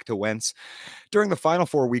eventually back to Wentz. During the final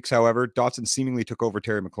 4 weeks, however, Dotson seemingly took over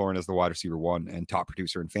Terry McLaurin as the wide receiver 1 and top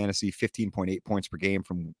producer in fantasy, 15.8 points per game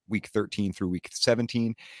from week 13 through week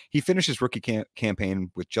 17. He finished his rookie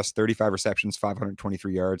campaign with just 35 receptions,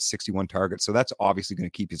 523 yards, 61 targets. So that's obviously going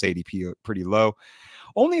to keep his ADP pretty low.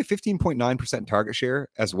 Only a 15.9% target share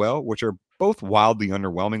as well, which are both wildly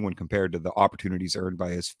underwhelming when compared to the opportunities earned by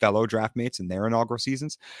his fellow draft mates in their inaugural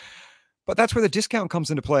seasons. But that's where the discount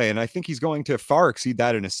comes into play, and I think he's going to far exceed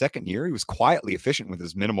that in his second year. He was quietly efficient with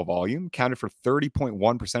his minimal volume, counted for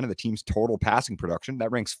 30.1% of the team's total passing production.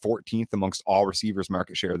 That ranks 14th amongst all receivers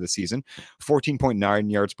market share this season.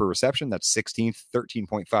 14.9 yards per reception, that's 16th.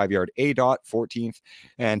 13.5 yard ADOT, 14th.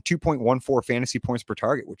 And 2.14 fantasy points per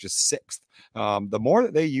target, which is 6th. The more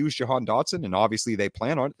that they use Jahan Dotson, and obviously they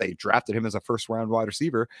plan on it, they drafted him as a first-round wide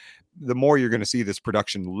receiver, the more you're going to see this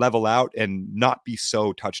production level out and not be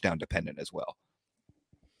so touchdown dependent as well.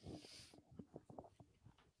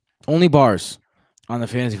 Only bars on the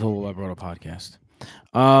Fantasy Football by Brodo podcast.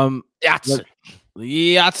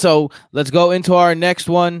 So let's go into our next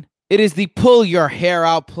one. It is the pull your hair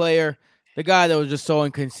out player, the guy that was just so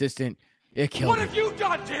inconsistent. It killed What him. have you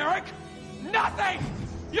done, Derek? Nothing!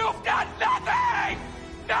 You've done nothing!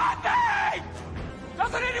 Nothing!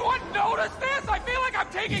 Doesn't anyone notice this? I feel like I'm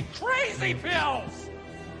taking crazy pills!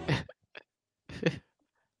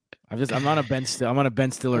 I'm on a Ben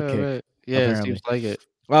Stiller kick. Right. Yeah, it apparently. seems like it.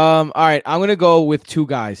 All right, I'm gonna go with two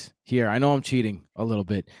guys here. I know I'm cheating a little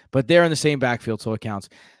bit, but they're in the same backfield, so it counts.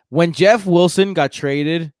 When Jeff Wilson got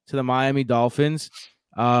traded to the Miami Dolphins,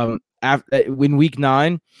 in Week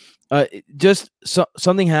 9,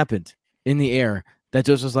 something happened in the air that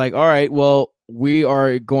just was like, all right, well, we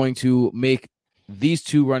are going to make these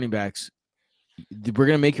two running backs. We're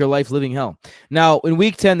going to make your life living hell. Now, in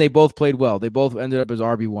Week 10, they both played well. They both ended up as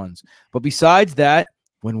RB1s. But besides that,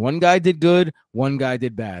 when one guy did good, one guy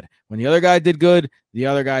did bad. When the other guy did good, the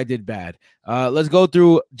other guy did bad. Let's go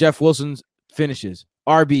through Jeff Wilson's finishes.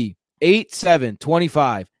 RB, 8, 7,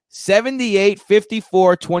 25, 78,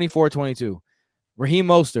 54, 24, 22. Raheem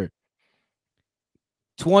Mostert,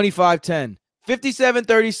 25, 10, 57,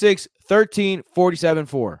 36, 13, 47,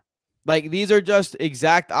 4. Like, these are just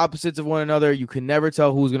exact opposites of one another. You can never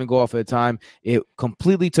tell who's going to go off at a time. It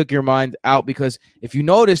completely took your mind out because if you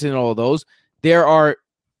notice in all of those, there are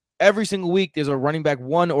every single week there's a running back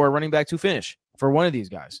 1 or a running back 2 finish for one of these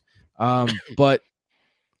guys. But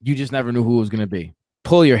you just never knew who it was going to be.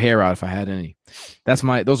 Pull your hair out if I had any. Those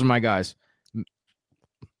are my guys.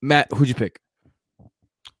 Matt, who'd you pick?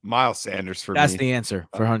 Miles Sanders for That's me. the answer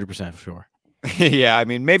for 100% for sure. Yeah, I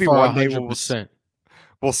mean, maybe For one day 100%.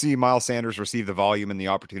 we'll see Miles Sanders receive the volume and the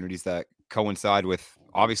opportunities that coincide with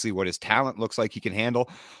obviously what his talent looks like he can handle.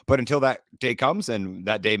 But until that day comes, and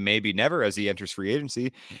that day maybe never as he enters free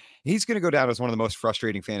agency, he's going to go down as one of the most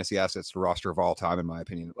frustrating fantasy assets to roster of all time, in my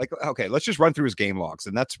opinion. Like, okay, let's just run through his game logs.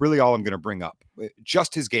 And that's really all I'm going to bring up.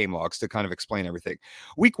 Just his game logs to kind of explain everything.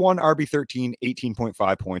 Week 1, RB13,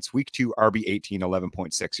 18.5 points. Week 2, RB18,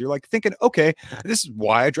 11.6. You're like thinking, okay, this is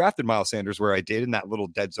why I drafted Miles Sanders where I did in that little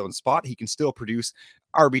dead zone spot. He can still produce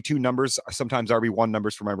RB2 numbers, sometimes RB1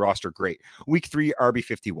 numbers for my roster. Great. Week 3,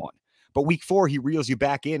 RB51. But week 4, he reels you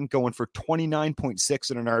back in going for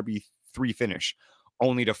 29.6 in an RB3 finish,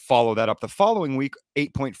 only to follow that up the following week,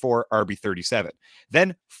 8.4 RB37.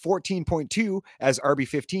 Then 14.2 as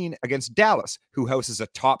RB15 against Dallas, who houses a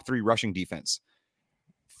top 3 rushing defense.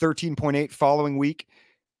 13.8 following week,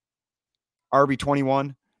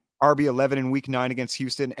 RB21, RB11 in week 9 against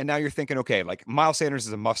Houston. And now you're thinking, okay, like Miles Sanders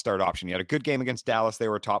is a must-start option. He had a good game against Dallas. They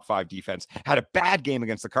were a top 5 defense. Had a bad game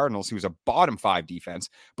against the Cardinals, who was a bottom 5 defense,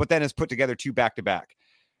 but then has put together 2 back-to-back.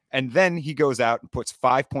 And then he goes out and puts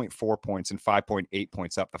 5.4 points and 5.8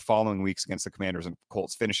 points up the following weeks against the Commanders and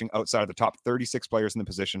Colts, finishing outside of the top 36 players in the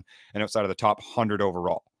position and outside of the top 100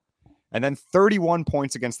 overall. And then 31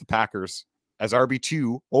 points against the Packers as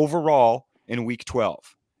RB2 overall in week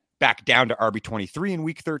 12. Back down to RB23 in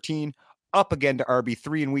week 13, up again to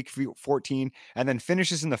RB3 in week 14, and then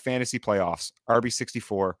finishes in the fantasy playoffs,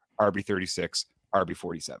 RB64, RB36,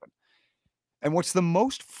 RB47. And what's the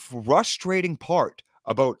most frustrating part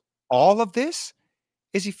about all of this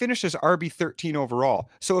is he finished as RB13 overall.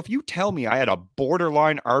 So if you tell me I had a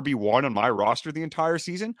borderline RB1 on my roster the entire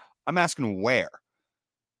season, I'm asking where?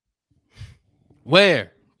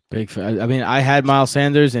 Where? Big fan. I mean, I had Miles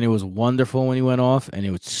Sanders, and it was wonderful when he went off, and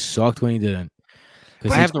it sucked when he didn't.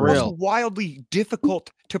 But I have it's the also real. wildly difficult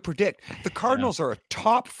to predict. The Cardinals are a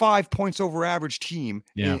top 5 points over average team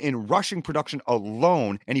in rushing production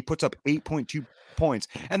alone, and he puts up 8.2 points,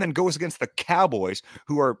 and then goes against the Cowboys,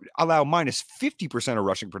 who allow minus 50% of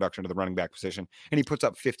rushing production to the running back position, and he puts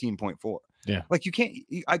up 15.4. Yeah. Like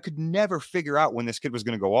I could never figure out when this kid was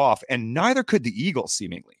going to go off, and neither could the Eagles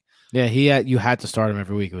seemingly. Yeah, you had to start him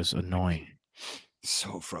every week. It was annoying.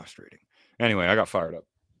 So frustrating. Anyway, I got fired up.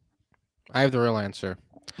 I have the real answer.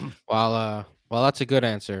 Well, that's a good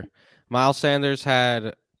answer. Miles Sanders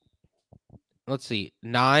had, let's see,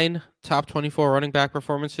 9 top 24 running back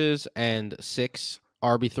performances and 6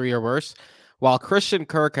 RB3 or worse, while Christian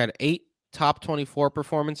Kirk had 8 top 24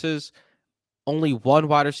 performances, only 1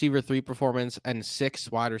 wide receiver 3 performance, and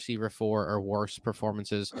 6 wide receiver 4 or worse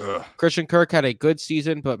performances. Ugh. Christian Kirk had a good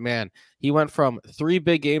season, but man, he went from 3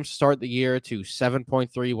 big games to start the year to 7.3,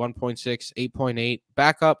 1.6, 8.8,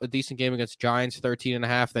 back up a decent game against Giants,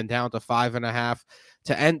 13.5, then down to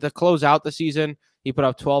 5.5 to close out the season. He put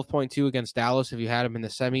up 12.2 against Dallas if you had him in the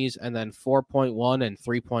semis, and then 4.1 and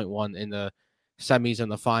 3.1 in the semis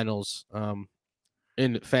and the finals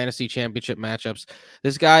in fantasy championship matchups.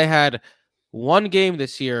 This guy had 2 games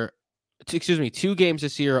this year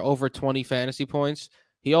over 20 fantasy points.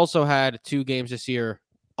 He also had 2 games this year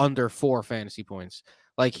under 4 fantasy points.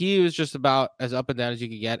 Like, he was just about as up and down as you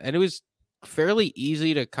could get. And it was fairly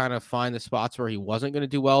easy to kind of find the spots where he wasn't going to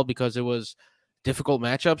do well because it was difficult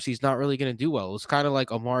matchups. He's not really going to do well. It was kind of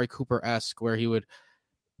like Amari Cooper-esque, where he would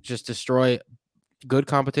just destroy good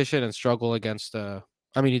competition and struggle against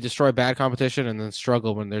he destroyed bad competition and then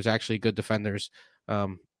struggle when there's actually good defenders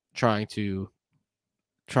trying to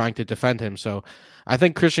defend him. So I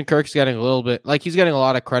think Christian Kirk's getting a little bit, like, he's getting a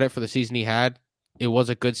lot of credit for the season he had. It was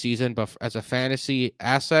a good season, but as a fantasy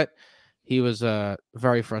asset, he was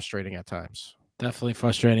very frustrating at times. Definitely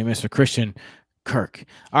frustrating, Mr. Christian Kirk.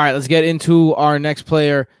 All right, let's get into our next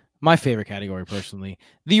player. My favorite category, personally,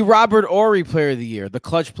 the Robert Horry Player of the Year, the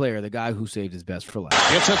clutch player, the guy who saved his best for last.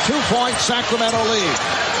 It's a 2-point Sacramento lead.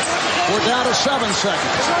 We're down to 7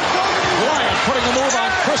 seconds. Bryant putting the move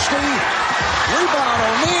on Christie. Rebound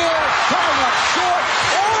O'Neal. Coming up short.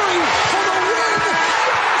 Horry for the win.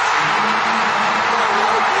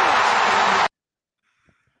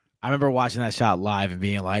 I remember watching that shot live and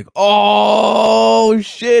being like, "Oh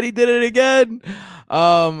shit, he did it again!"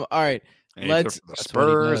 All right, and let's the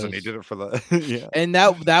Spurs, and he did it for the yeah. And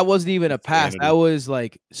that wasn't even a pass. That was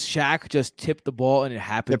like Shaq just tipped the ball, and it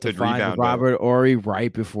happened to find Robert Horry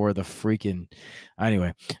right before the freaking.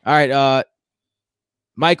 Anyway, all right,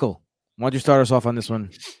 Michael, why don't you start us off on this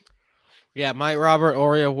one? Yeah, my Robert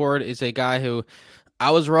Horry Award is a guy who I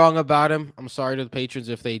was wrong about him. I'm sorry to the patrons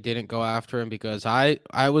if they didn't go after him because I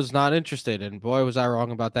was not interested. And boy, was I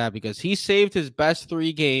wrong about that because he saved his best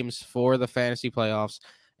 3 games for the fantasy playoffs.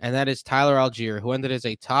 And that is Tyler Algier, who ended as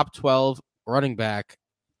a top 12 running back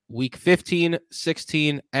week 15,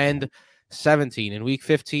 16, and 17. In week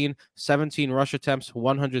 15, 17 rush attempts,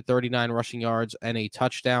 139 rushing yards, and a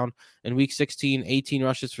touchdown. In week 16, 18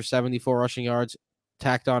 rushes for 74 rushing yards,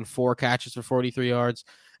 tacked on 4 catches for 43 yards.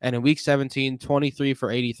 And in week 17, 23 for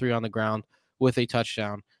 83 on the ground with a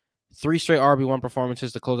touchdown. 3 straight RB1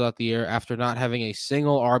 performances to close out the year after not having a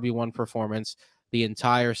single RB1 performance the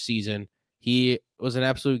entire season. He was an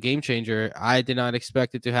absolute game changer. I did not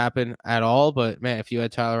expect it to happen at all, but man, if you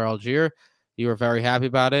had Tyler Algier, you were very happy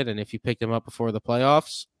about it. And if you picked him up before the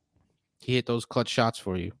playoffs, he hit those clutch shots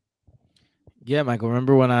for you. Yeah, Michael,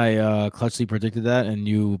 remember when I clutchly predicted that and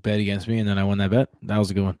you bet against me and then I won that bet? That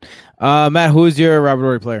was a good one. Matt, who is your Robert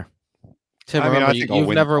Horry player? Tim, remember, you've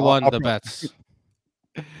never won the bets.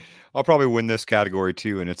 I'll probably win this category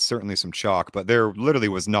too, and it's certainly some chalk, but there literally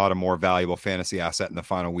was not a more valuable fantasy asset in the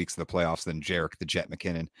final weeks of the playoffs than Jerick the Jet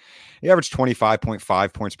McKinnon. He averaged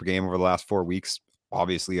 25.5 points per game over the last 4 weeks.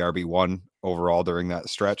 Obviously, RB1 overall during that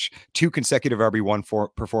stretch. 2 consecutive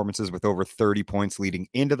RB1 performances with over 30 points leading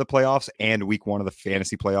into the playoffs and week 1 of the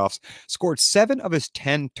fantasy playoffs. Scored 7 of his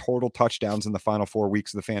 10 total touchdowns in the final 4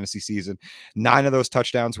 weeks of the fantasy season. 9 of those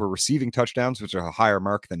touchdowns were receiving touchdowns, which are a higher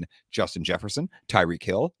mark than Justin Jefferson, Tyreek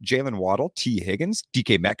Hill, Jalen Waddle, T. Higgins,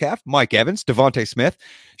 DK Metcalf, Mike Evans, Devontae Smith.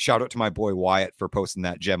 Shout out to my boy Wyatt for posting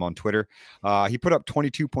that gem on Twitter. He put up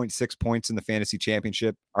 22.6 points in the fantasy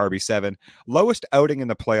championship, RB7. Lowest outing in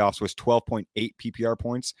the playoffs was 12.8 PPR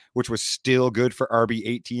points, which was still good for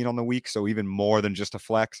RB18 on the week, so even more than just a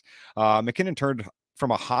flex. McKinnon turned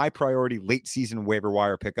from a high priority late season waiver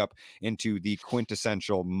wire pickup into the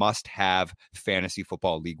quintessential must-have fantasy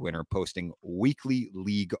football league winner, posting weekly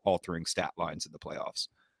league-altering stat lines in the playoffs.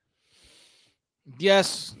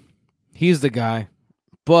 Yes, he's the guy,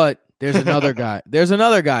 but there's another guy. There's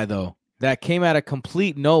another guy, though. that came out of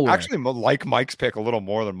complete nowhere. Actually, like Mike's pick a little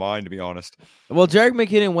more than mine, to be honest. Well, Jerick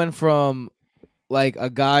McKinnon went from like a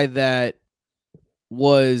guy that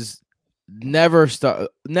was never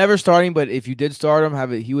starting, but if you did start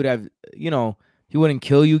him, he would have, he wouldn't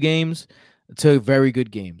kill you games, to very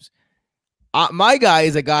good games. My guy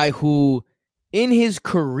is a guy who in his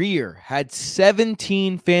career had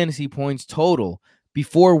 17 fantasy points total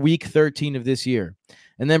before week 13 of this year,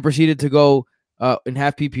 and then proceeded to go in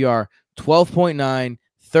half PPR 12.9,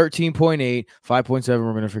 13.8, 5.7.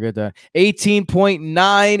 We're going to forget that.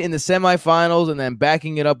 18.9 in the semifinals, and then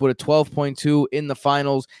backing it up with a 12.2 in the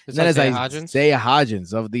finals. Is and that then Isaiah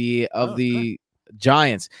Hodgins of the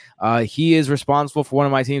Giants. He is responsible for one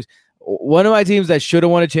of my teams. One of my teams that should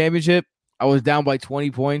have won a championship. I was down by 20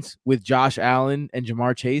 points with Josh Allen and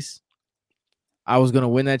Jamar Chase. I was going to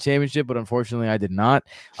win that championship, but unfortunately I did not.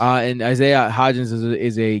 And Isaiah Hodgins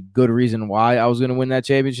is a good reason why I was going to win that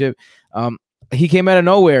championship. He came out of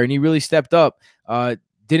nowhere, and he really stepped up.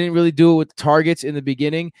 Didn't really do it with targets in the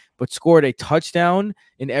beginning, but scored a touchdown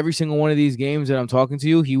in every single one of these games that I'm talking to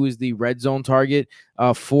you. He was the red zone target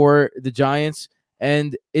for the Giants,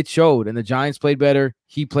 and it showed. And the Giants played better.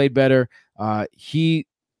 He played better.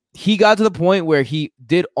 He got to the point where he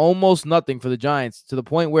did almost nothing for the Giants, to the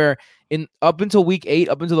point where up until week 8,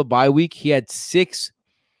 up until the bye week, he had 6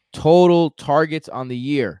 total targets on the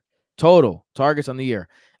year.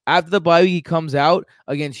 After the bye week, he comes out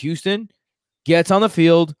against Houston, gets on the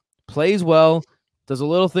field, plays well, does a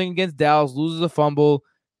little thing against Dallas, loses a fumble,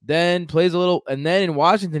 then plays a little, and then in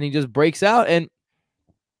Washington, he just breaks out. And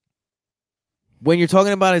when you're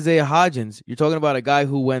talking about Isaiah Hodgins, you're talking about a guy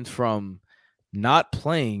who went from not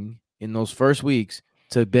playing in those first weeks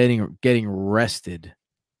to getting rested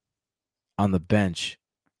on the bench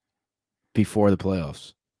before the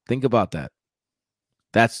playoffs. Think about that.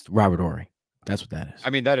 That's Robert Horry. That's what that is. I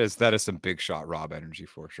mean, that is some big shot Rob energy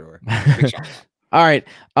for sure. Big shot Rob. All right.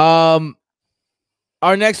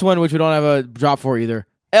 Our next one, which we don't have a drop for either,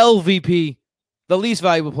 LVP, the least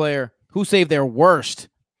valuable player who saved their worst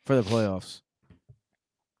for the playoffs.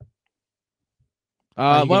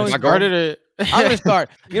 Why don't we start it? I'm going to start.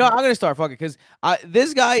 I'm going to start. Fuck it. Because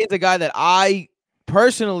this guy is a guy that I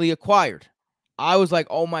personally acquired. I was like,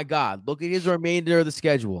 oh, my God, look at his remainder of the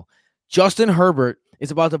schedule. Justin Herbert is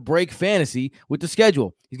about to break fantasy with the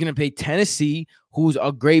schedule. He's going to play Tennessee, who's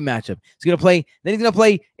a great matchup. He's going to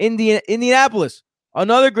play Indianapolis,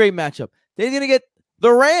 another great matchup. Then he's going to get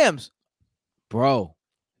the Rams. Bro,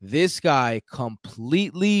 this guy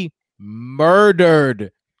completely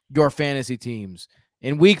murdered your fantasy teams.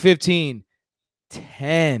 In week 15,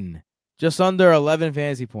 10, just under 11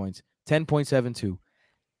 fantasy points, 10.72.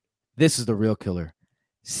 This is the real killer.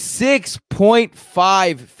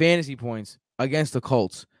 6.5 fantasy points against the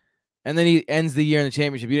Colts. And then he ends the year in the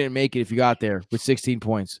championship. You didn't make it if you got there with 16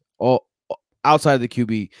 points. All outside of the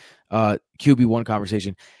QB1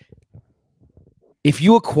 conversation. If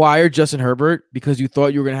you acquired Justin Herbert because you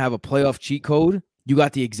thought you were going to have a playoff cheat code, you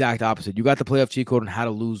got the exact opposite. You got the playoff cheat code on how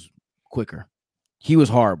to lose quicker. He was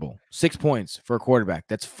horrible. 6 points for a quarterback.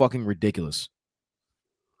 That's fucking ridiculous.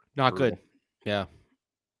 Not good. Yeah.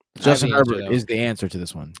 Justin Herbert is the answer to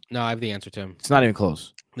this one. No, I have the answer to him. It's not even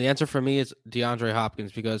close. The answer for me is DeAndre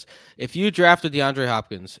Hopkins, because if you drafted DeAndre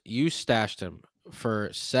Hopkins, you stashed him for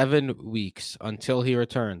 7 weeks until he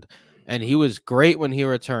returned. And he was great when he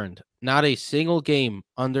returned. Not a single game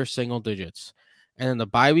under single digits. And then the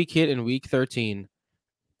bye week hit in week 13.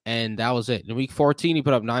 And that was it. In week 14, he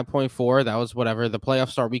put up 9.4. That was whatever. The playoffs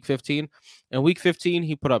start week 15. In week 15,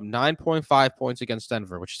 he put up 9.5 points against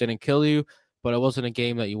Denver, which didn't kill you, but it wasn't a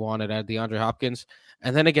game that you wanted at DeAndre Hopkins.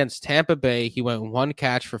 And then against Tampa Bay, he went 1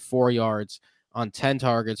 catch for 4 yards on 10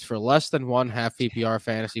 targets for less than 1 half PPR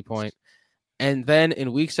fantasy point. And then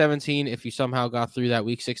in week 17, if you somehow got through that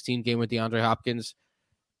week 16 game with DeAndre Hopkins,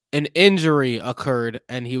 an injury occurred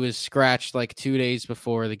and he was scratched like 2 days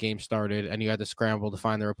before the game started, and you had to scramble to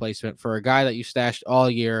find the replacement for a guy that you stashed all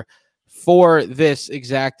year for this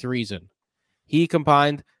exact reason. He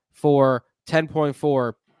combined for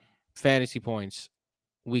 10.4 fantasy points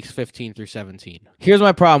weeks 15 through 17. Here's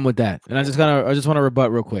my problem with that, and I just want to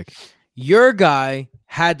rebut real quick. Your guy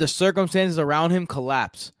had the circumstances around him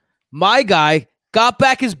collapse. My guy got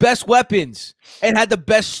back his best weapons and had the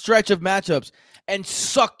best stretch of matchups and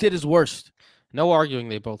sucked at his worst. No arguing,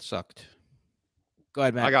 they both sucked. Go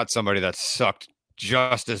ahead, Matt. I got somebody that sucked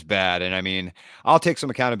just as bad. And I mean, I'll take some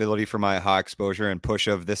accountability for my high exposure and push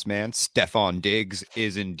of this man. Stephon Diggs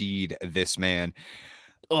is indeed this man.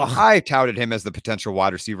 I touted him as the potential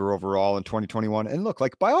wide receiver overall in 2021. And look,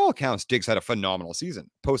 like by all accounts, Diggs had a phenomenal season.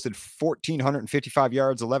 Posted 1,455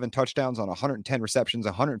 yards, 11 touchdowns on 110 receptions,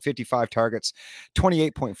 155 targets,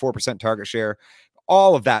 28.4% target share.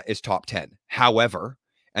 All of that is top 10. However,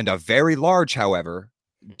 and a very large however,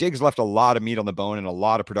 Diggs left a lot of meat on the bone and a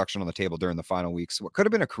lot of production on the table during the final weeks. What could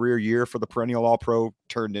have been a career year for the perennial All-Pro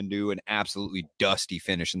turned into an absolutely dusty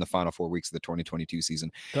finish in the final 4 weeks of the 2022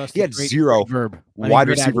 season. Dusty, he had great 0 verb. wide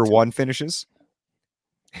receiver 1 finishes.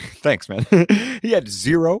 Thanks, man. He had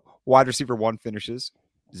 0 wide receiver 1 finishes,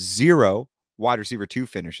 0 wide receiver 2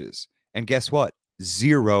 finishes. And guess what?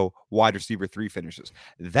 0 wide receiver 3 finishes.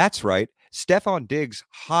 That's right. Stephon Diggs'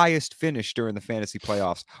 highest finish during the fantasy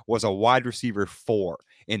playoffs was a wide receiver 4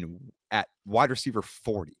 at wide receiver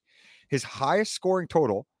 40. His highest scoring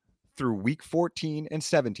total through week 14 and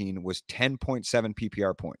 17 was 10.7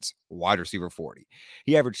 PPR points, wide receiver 40.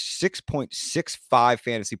 He averaged 6.65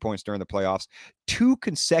 fantasy points during the playoffs, 2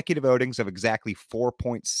 consecutive outings of exactly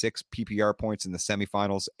 4.6 PPR points in the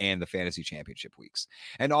semifinals and the fantasy championship weeks.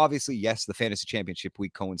 And obviously, yes, the fantasy championship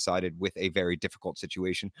week coincided with a very difficult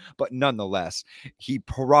situation, but nonetheless, he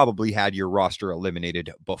probably had your roster eliminated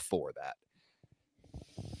before that.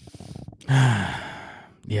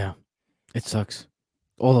 Yeah, it sucks.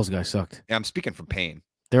 All those guys sucked. Yeah, I'm speaking from pain.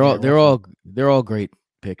 They're all great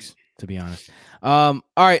picks, to be honest. All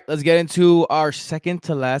right, let's get into our second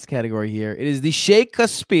to last category here. It is the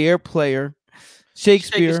Shakespeare player.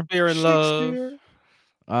 Shakespeare in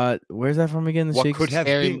love. Where's that from again? The What could have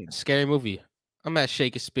been? Scary movie. I'm at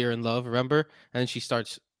Shakespeare in love, remember? And then she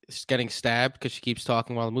starts getting stabbed because she keeps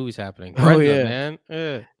talking while the movie's happening. Oh, Brenda, yeah. man.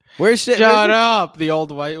 Yeah. Shut up. The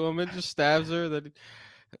old white woman just stabs her. Then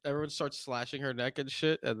everyone starts slashing her neck and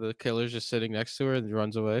shit, and the killer's just sitting next to her and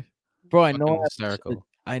runs away. Bro, Fucking hysterical.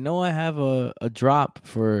 I know I have a drop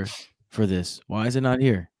for this. Why is it not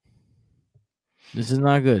here? This is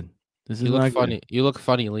not good. This is You not look funny. good. You look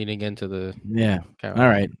funny leaning into the camera. All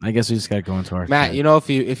right. I guess we just gotta go into our Matt, you know,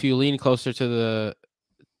 if you lean closer to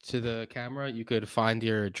the camera, you could find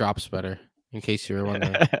your drops better. In case you were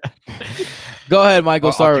wondering. Go ahead, Michael.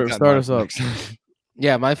 I'll Start keep that in us up. mind.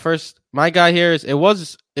 Yeah, my guy here is it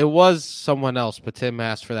was someone else, but Tim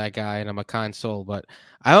asked for that guy, and I'm a kind soul. But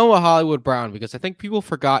I went with Hollywood Brown because I think people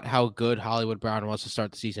forgot how good Hollywood Brown was to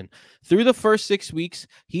start the season. Through the first 6 weeks,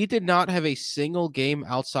 he did not have a single game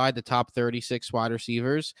outside the top 36 wide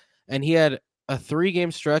receivers, and he had a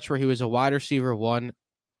 3-game stretch where he was a wide receiver 1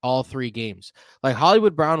 all 3 games. Like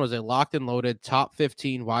Hollywood Brown was a locked and loaded top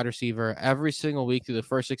 15 wide receiver every single week through the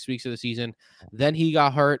first 6 weeks of the season. Then he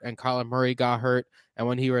got hurt and Kyler Murray got hurt. And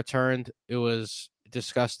when he returned, it was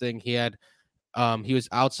disgusting. He was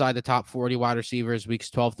outside the top 40 wide receivers weeks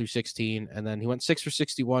 12 through 16. And then he went 6 for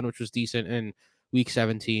 61, which was decent in week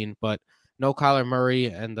 17, but no Kyler Murray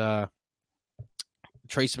and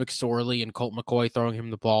Trace McSorley and Colt McCoy throwing him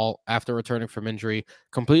the ball after returning from injury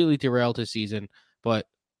completely derailed his season. But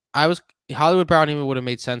Hollywood Brown even would have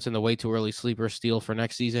made sense in the way too early sleeper steal for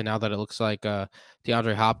next season. Now that it looks like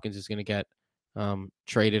DeAndre Hopkins is going to get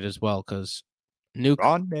traded as well, because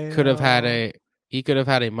Nuke could have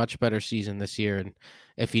had a much better season this year, and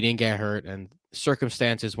if he didn't get hurt and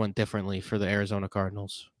circumstances went differently for the Arizona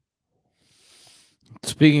Cardinals.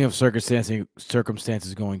 Speaking of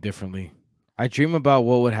circumstances going differently, I dream about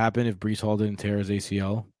what would happen if Breece Hall didn't tear his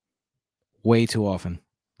ACL way too often.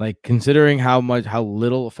 Like, considering how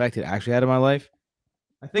little effect it actually had in my life,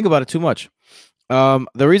 I think about it too much. The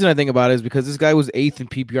reason I think about it is because this guy was 8th in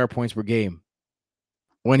PPR points per game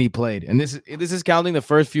when he played. And this is counting the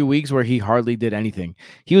first few weeks where he hardly did anything.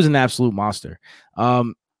 He was an absolute monster.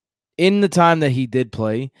 In the time that he did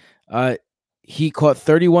play, he caught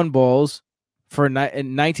 31 balls for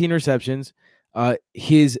 19 receptions.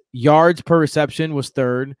 His yards per reception was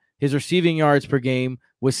 3rd. His receiving yards per game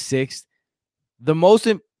was 6th. The most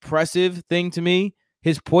impressive thing to me,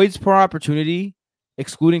 his points per opportunity,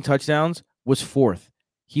 excluding touchdowns, was 4th.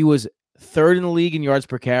 He was 3rd in the league in yards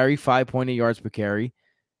per carry, 5.8 yards per carry.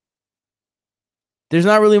 There's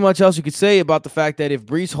not really much else you could say about the fact that if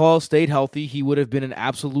Breece Hall stayed healthy, he would have been an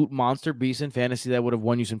absolute monster beast in fantasy that would have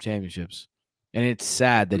won you some championships. And it's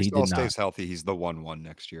sad that he did not. If he stays healthy, he's the 1-1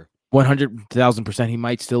 next year. 100,000%. He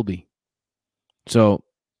might still be. So,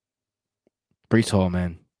 Breece Hall,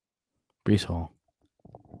 man. Breece Hall.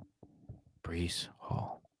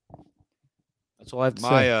 That's all I have to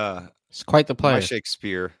say. It's quite the player. My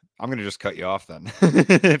Shakespeare. I'm going to just cut you off then,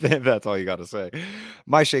 if that's all you got to say.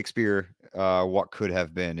 My Shakespeare, what could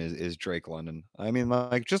have been is Drake London. I mean,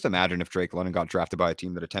 like, just imagine if Drake London got drafted by a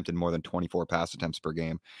team that attempted more than 24 pass attempts per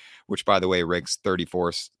game, which, by the way, ranks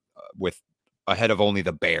 34th with ahead of only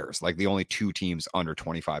the Bears, like the only 2 teams under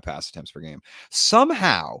 25 pass attempts per game.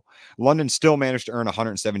 Somehow, London still managed to earn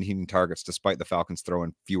 117 targets despite the Falcons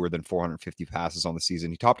throwing fewer than 450 passes on the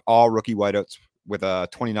season. He topped all rookie wideouts with a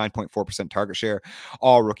 29.4% target share,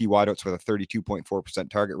 all rookie wideouts with a 32.4%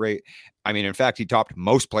 target rate. I mean, in fact, he topped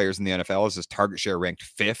most players in the NFL as his target share ranked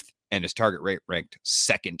 5th and his target rate ranked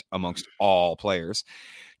 2nd amongst all players.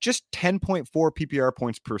 Just 10.4 PPR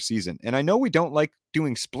points per season. And I know we don't like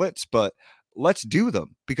doing splits, but let's do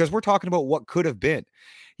them because we're talking about what could have been.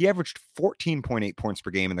 He averaged 14.8 points per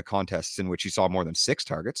game in the contests in which he saw more than 6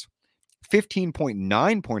 targets,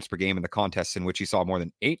 15.9 points per game in the contests in which he saw more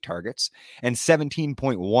than 8 targets, and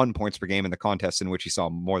 17.1 points per game in the contests in which he saw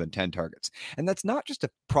more than 10 targets. And that's not just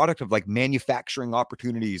a product of like manufacturing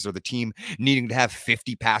opportunities or the team needing to have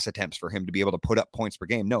 50 pass attempts for him to be able to put up points per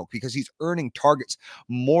game. No, because he's earning targets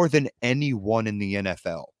more than anyone in the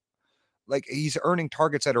NFL. Like he's earning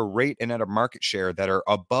targets at a rate and at a market share that are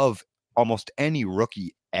above almost any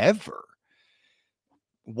rookie ever.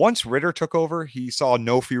 Once Ritter took over, he saw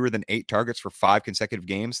no fewer than 8 targets for 5 consecutive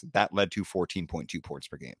games. That led to 14.2 points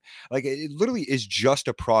per game. Like it literally is just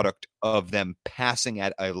a product of them passing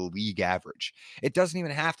at a league average. It doesn't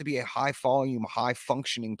even have to be a high volume, high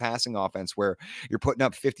functioning passing offense where you're putting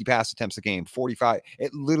up 50 pass attempts a game, 45.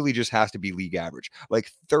 It literally just has to be league average.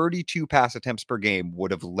 Like 32 pass attempts per game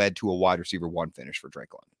would have led to a wide receiver 1 finish for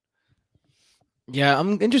Drake London. Yeah,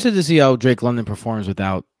 I'm interested to see how Drake London performs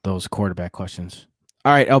without those quarterback questions.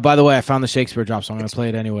 All right. Oh, by the way, I found the Shakespeare drop, so I'm going to play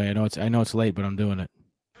it anyway. I know it's late, but I'm doing it.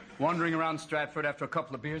 Wandering around Stratford after a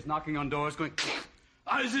couple of beers, knocking on doors, going,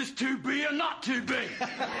 is this 2B or not 2B?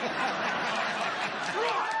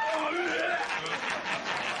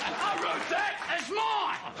 I wrote that. It's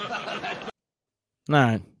mine.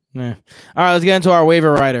 All right. Yeah. All right, let's get into our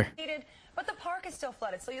waiver rider. But the park is still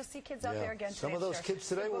flooded, so you'll see kids out there again. Some of those kids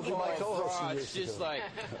today will be my co-hosts. It's just like,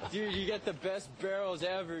 dude, you get the best barrels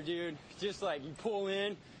ever, dude. Just like you pull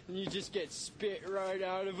in and you just get spit right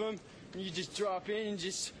out of them, and you just drop in and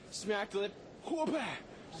just smack the lip, whoop-ah,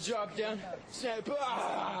 drop down, snap,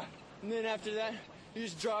 and then after that, you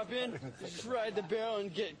just drop in, you just ride the barrel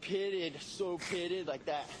and get pitted, so pitted like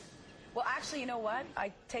that. Well, actually, you know what?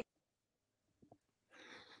 I take.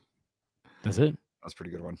 That's it. That's a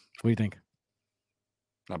pretty good one. What do you think?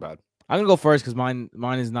 Not bad. I'm gonna go first because mine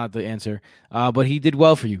is not the answer. But he did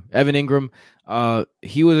well for you, Evan Ingram.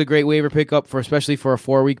 He was a great waiver pickup especially for a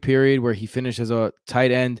 4-week period where he finished as a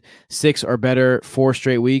tight end 6 or better 4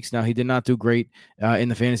 straight weeks. Now he did not do great in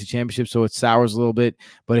the fantasy championship, so it sours a little bit.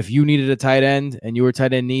 But if you needed a tight end and you were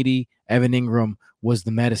tight end needy, Evan Ingram was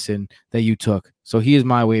the medicine that you took. So he is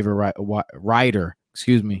my waiver rider.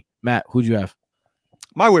 Excuse me, Matt. Who'd you have?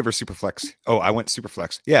 My waiver superflex. Oh, I went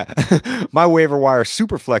superflex. Yeah. My waiver wire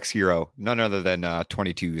superflex hero, none other than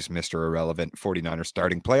 22's Mr. Irrelevant 49ers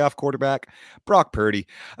starting playoff quarterback, Brock Purdy.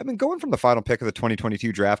 I've been going from the final pick of the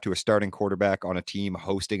 2022 draft to a starting quarterback on a team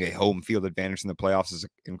hosting a home field advantage in the playoffs is an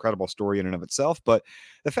incredible story in and of itself. But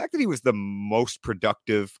the fact that he was the most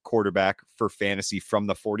productive quarterback for fantasy from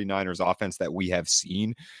the 49ers offense that we have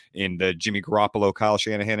seen in the Jimmy Garoppolo, Kyle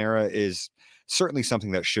Shanahan era is certainly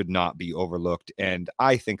something that should not be overlooked. And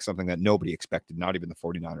I think something that nobody expected, not even the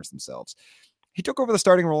 49ers themselves. He took over the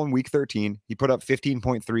starting role in week 13. He put up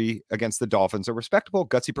 15.3 against the Dolphins, a respectable,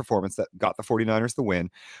 gutsy performance that got the 49ers the win.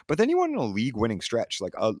 But then he went on a league-winning stretch,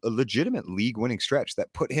 like a legitimate league-winning stretch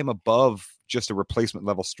that put him above just a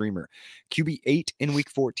replacement-level streamer. QB 8 in week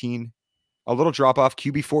 14. A little drop off,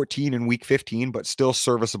 QB 14 in week 15, but still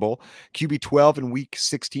serviceable. QB 12 in week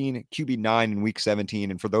 16, QB 9 in week 17.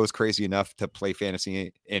 And for those crazy enough to play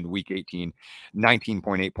fantasy in week 18,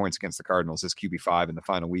 19.8 points against the Cardinals as QB 5 in the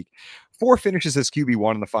final week. 4 finishes as QB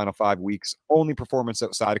 1 in the final 5 weeks. Only performance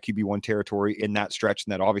outside of QB 1 territory in that stretch,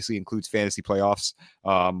 and that obviously includes fantasy playoffs,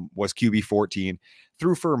 was QB 14.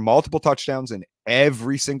 Threw for multiple touchdowns in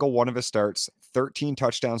every single one of his starts, 13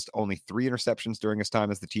 touchdowns to only 3 interceptions during his time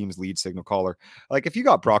as the team's lead signal caller. Like if you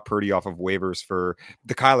got Brock Purdy off of waivers for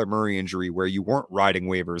the Kyler Murray injury where you weren't riding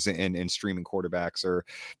waivers in streaming quarterbacks or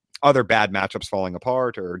other bad matchups falling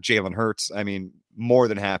apart or Jalen Hurts, I mean, more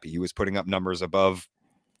than happy. He was putting up numbers above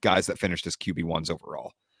guys that finished as QB1s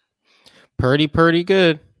overall. Pretty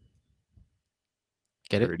good.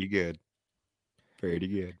 Get it? Pretty good. Pretty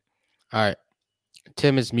good. All right.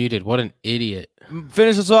 Tim is muted. What an idiot.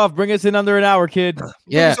 Finish us off. Bring us in under an hour, kid.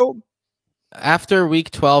 Yeah. After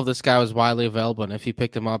week 12, this guy was widely available, and if you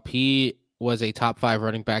picked him up, he was a top 5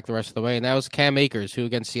 running back the rest of the way, and that was Cam Akers, who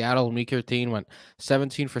against Seattle in week 13 went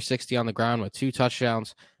 17 for 60 on the ground with 2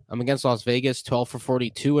 touchdowns. Against Las Vegas, 12 for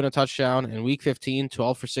 42 and a touchdown. In week 15,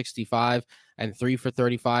 12 for 65 and 3 for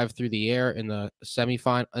 35 through the air. In the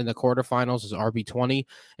quarterfinals is RB20.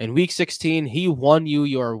 In week 16, he won you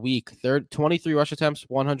your week. 23 rush attempts,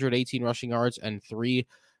 118 rushing yards, and 3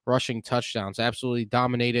 rushing touchdowns. Absolutely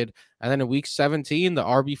dominated. And then in week 17, the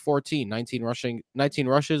RB14, 19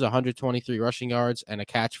 rushes, 123 rushing yards, and a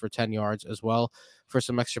catch for 10 yards as well for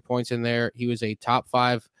some extra points in there. He was a top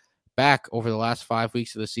 5 back over the last 5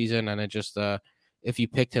 weeks of the season. And it just, if you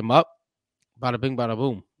picked him up, bada bing, bada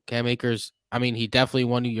boom. Cam Akers, I mean, he definitely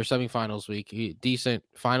won you your semifinals week. Decent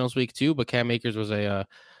finals week too, but Cam Akers was a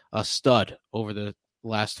stud over the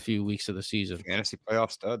last few weeks of the season. Fantasy playoff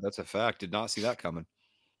stud. That's a fact. Did not see that coming.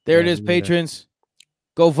 There it is, patrons.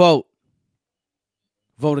 Go vote.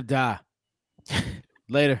 Vote or die.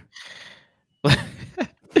 Later.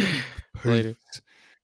 Later.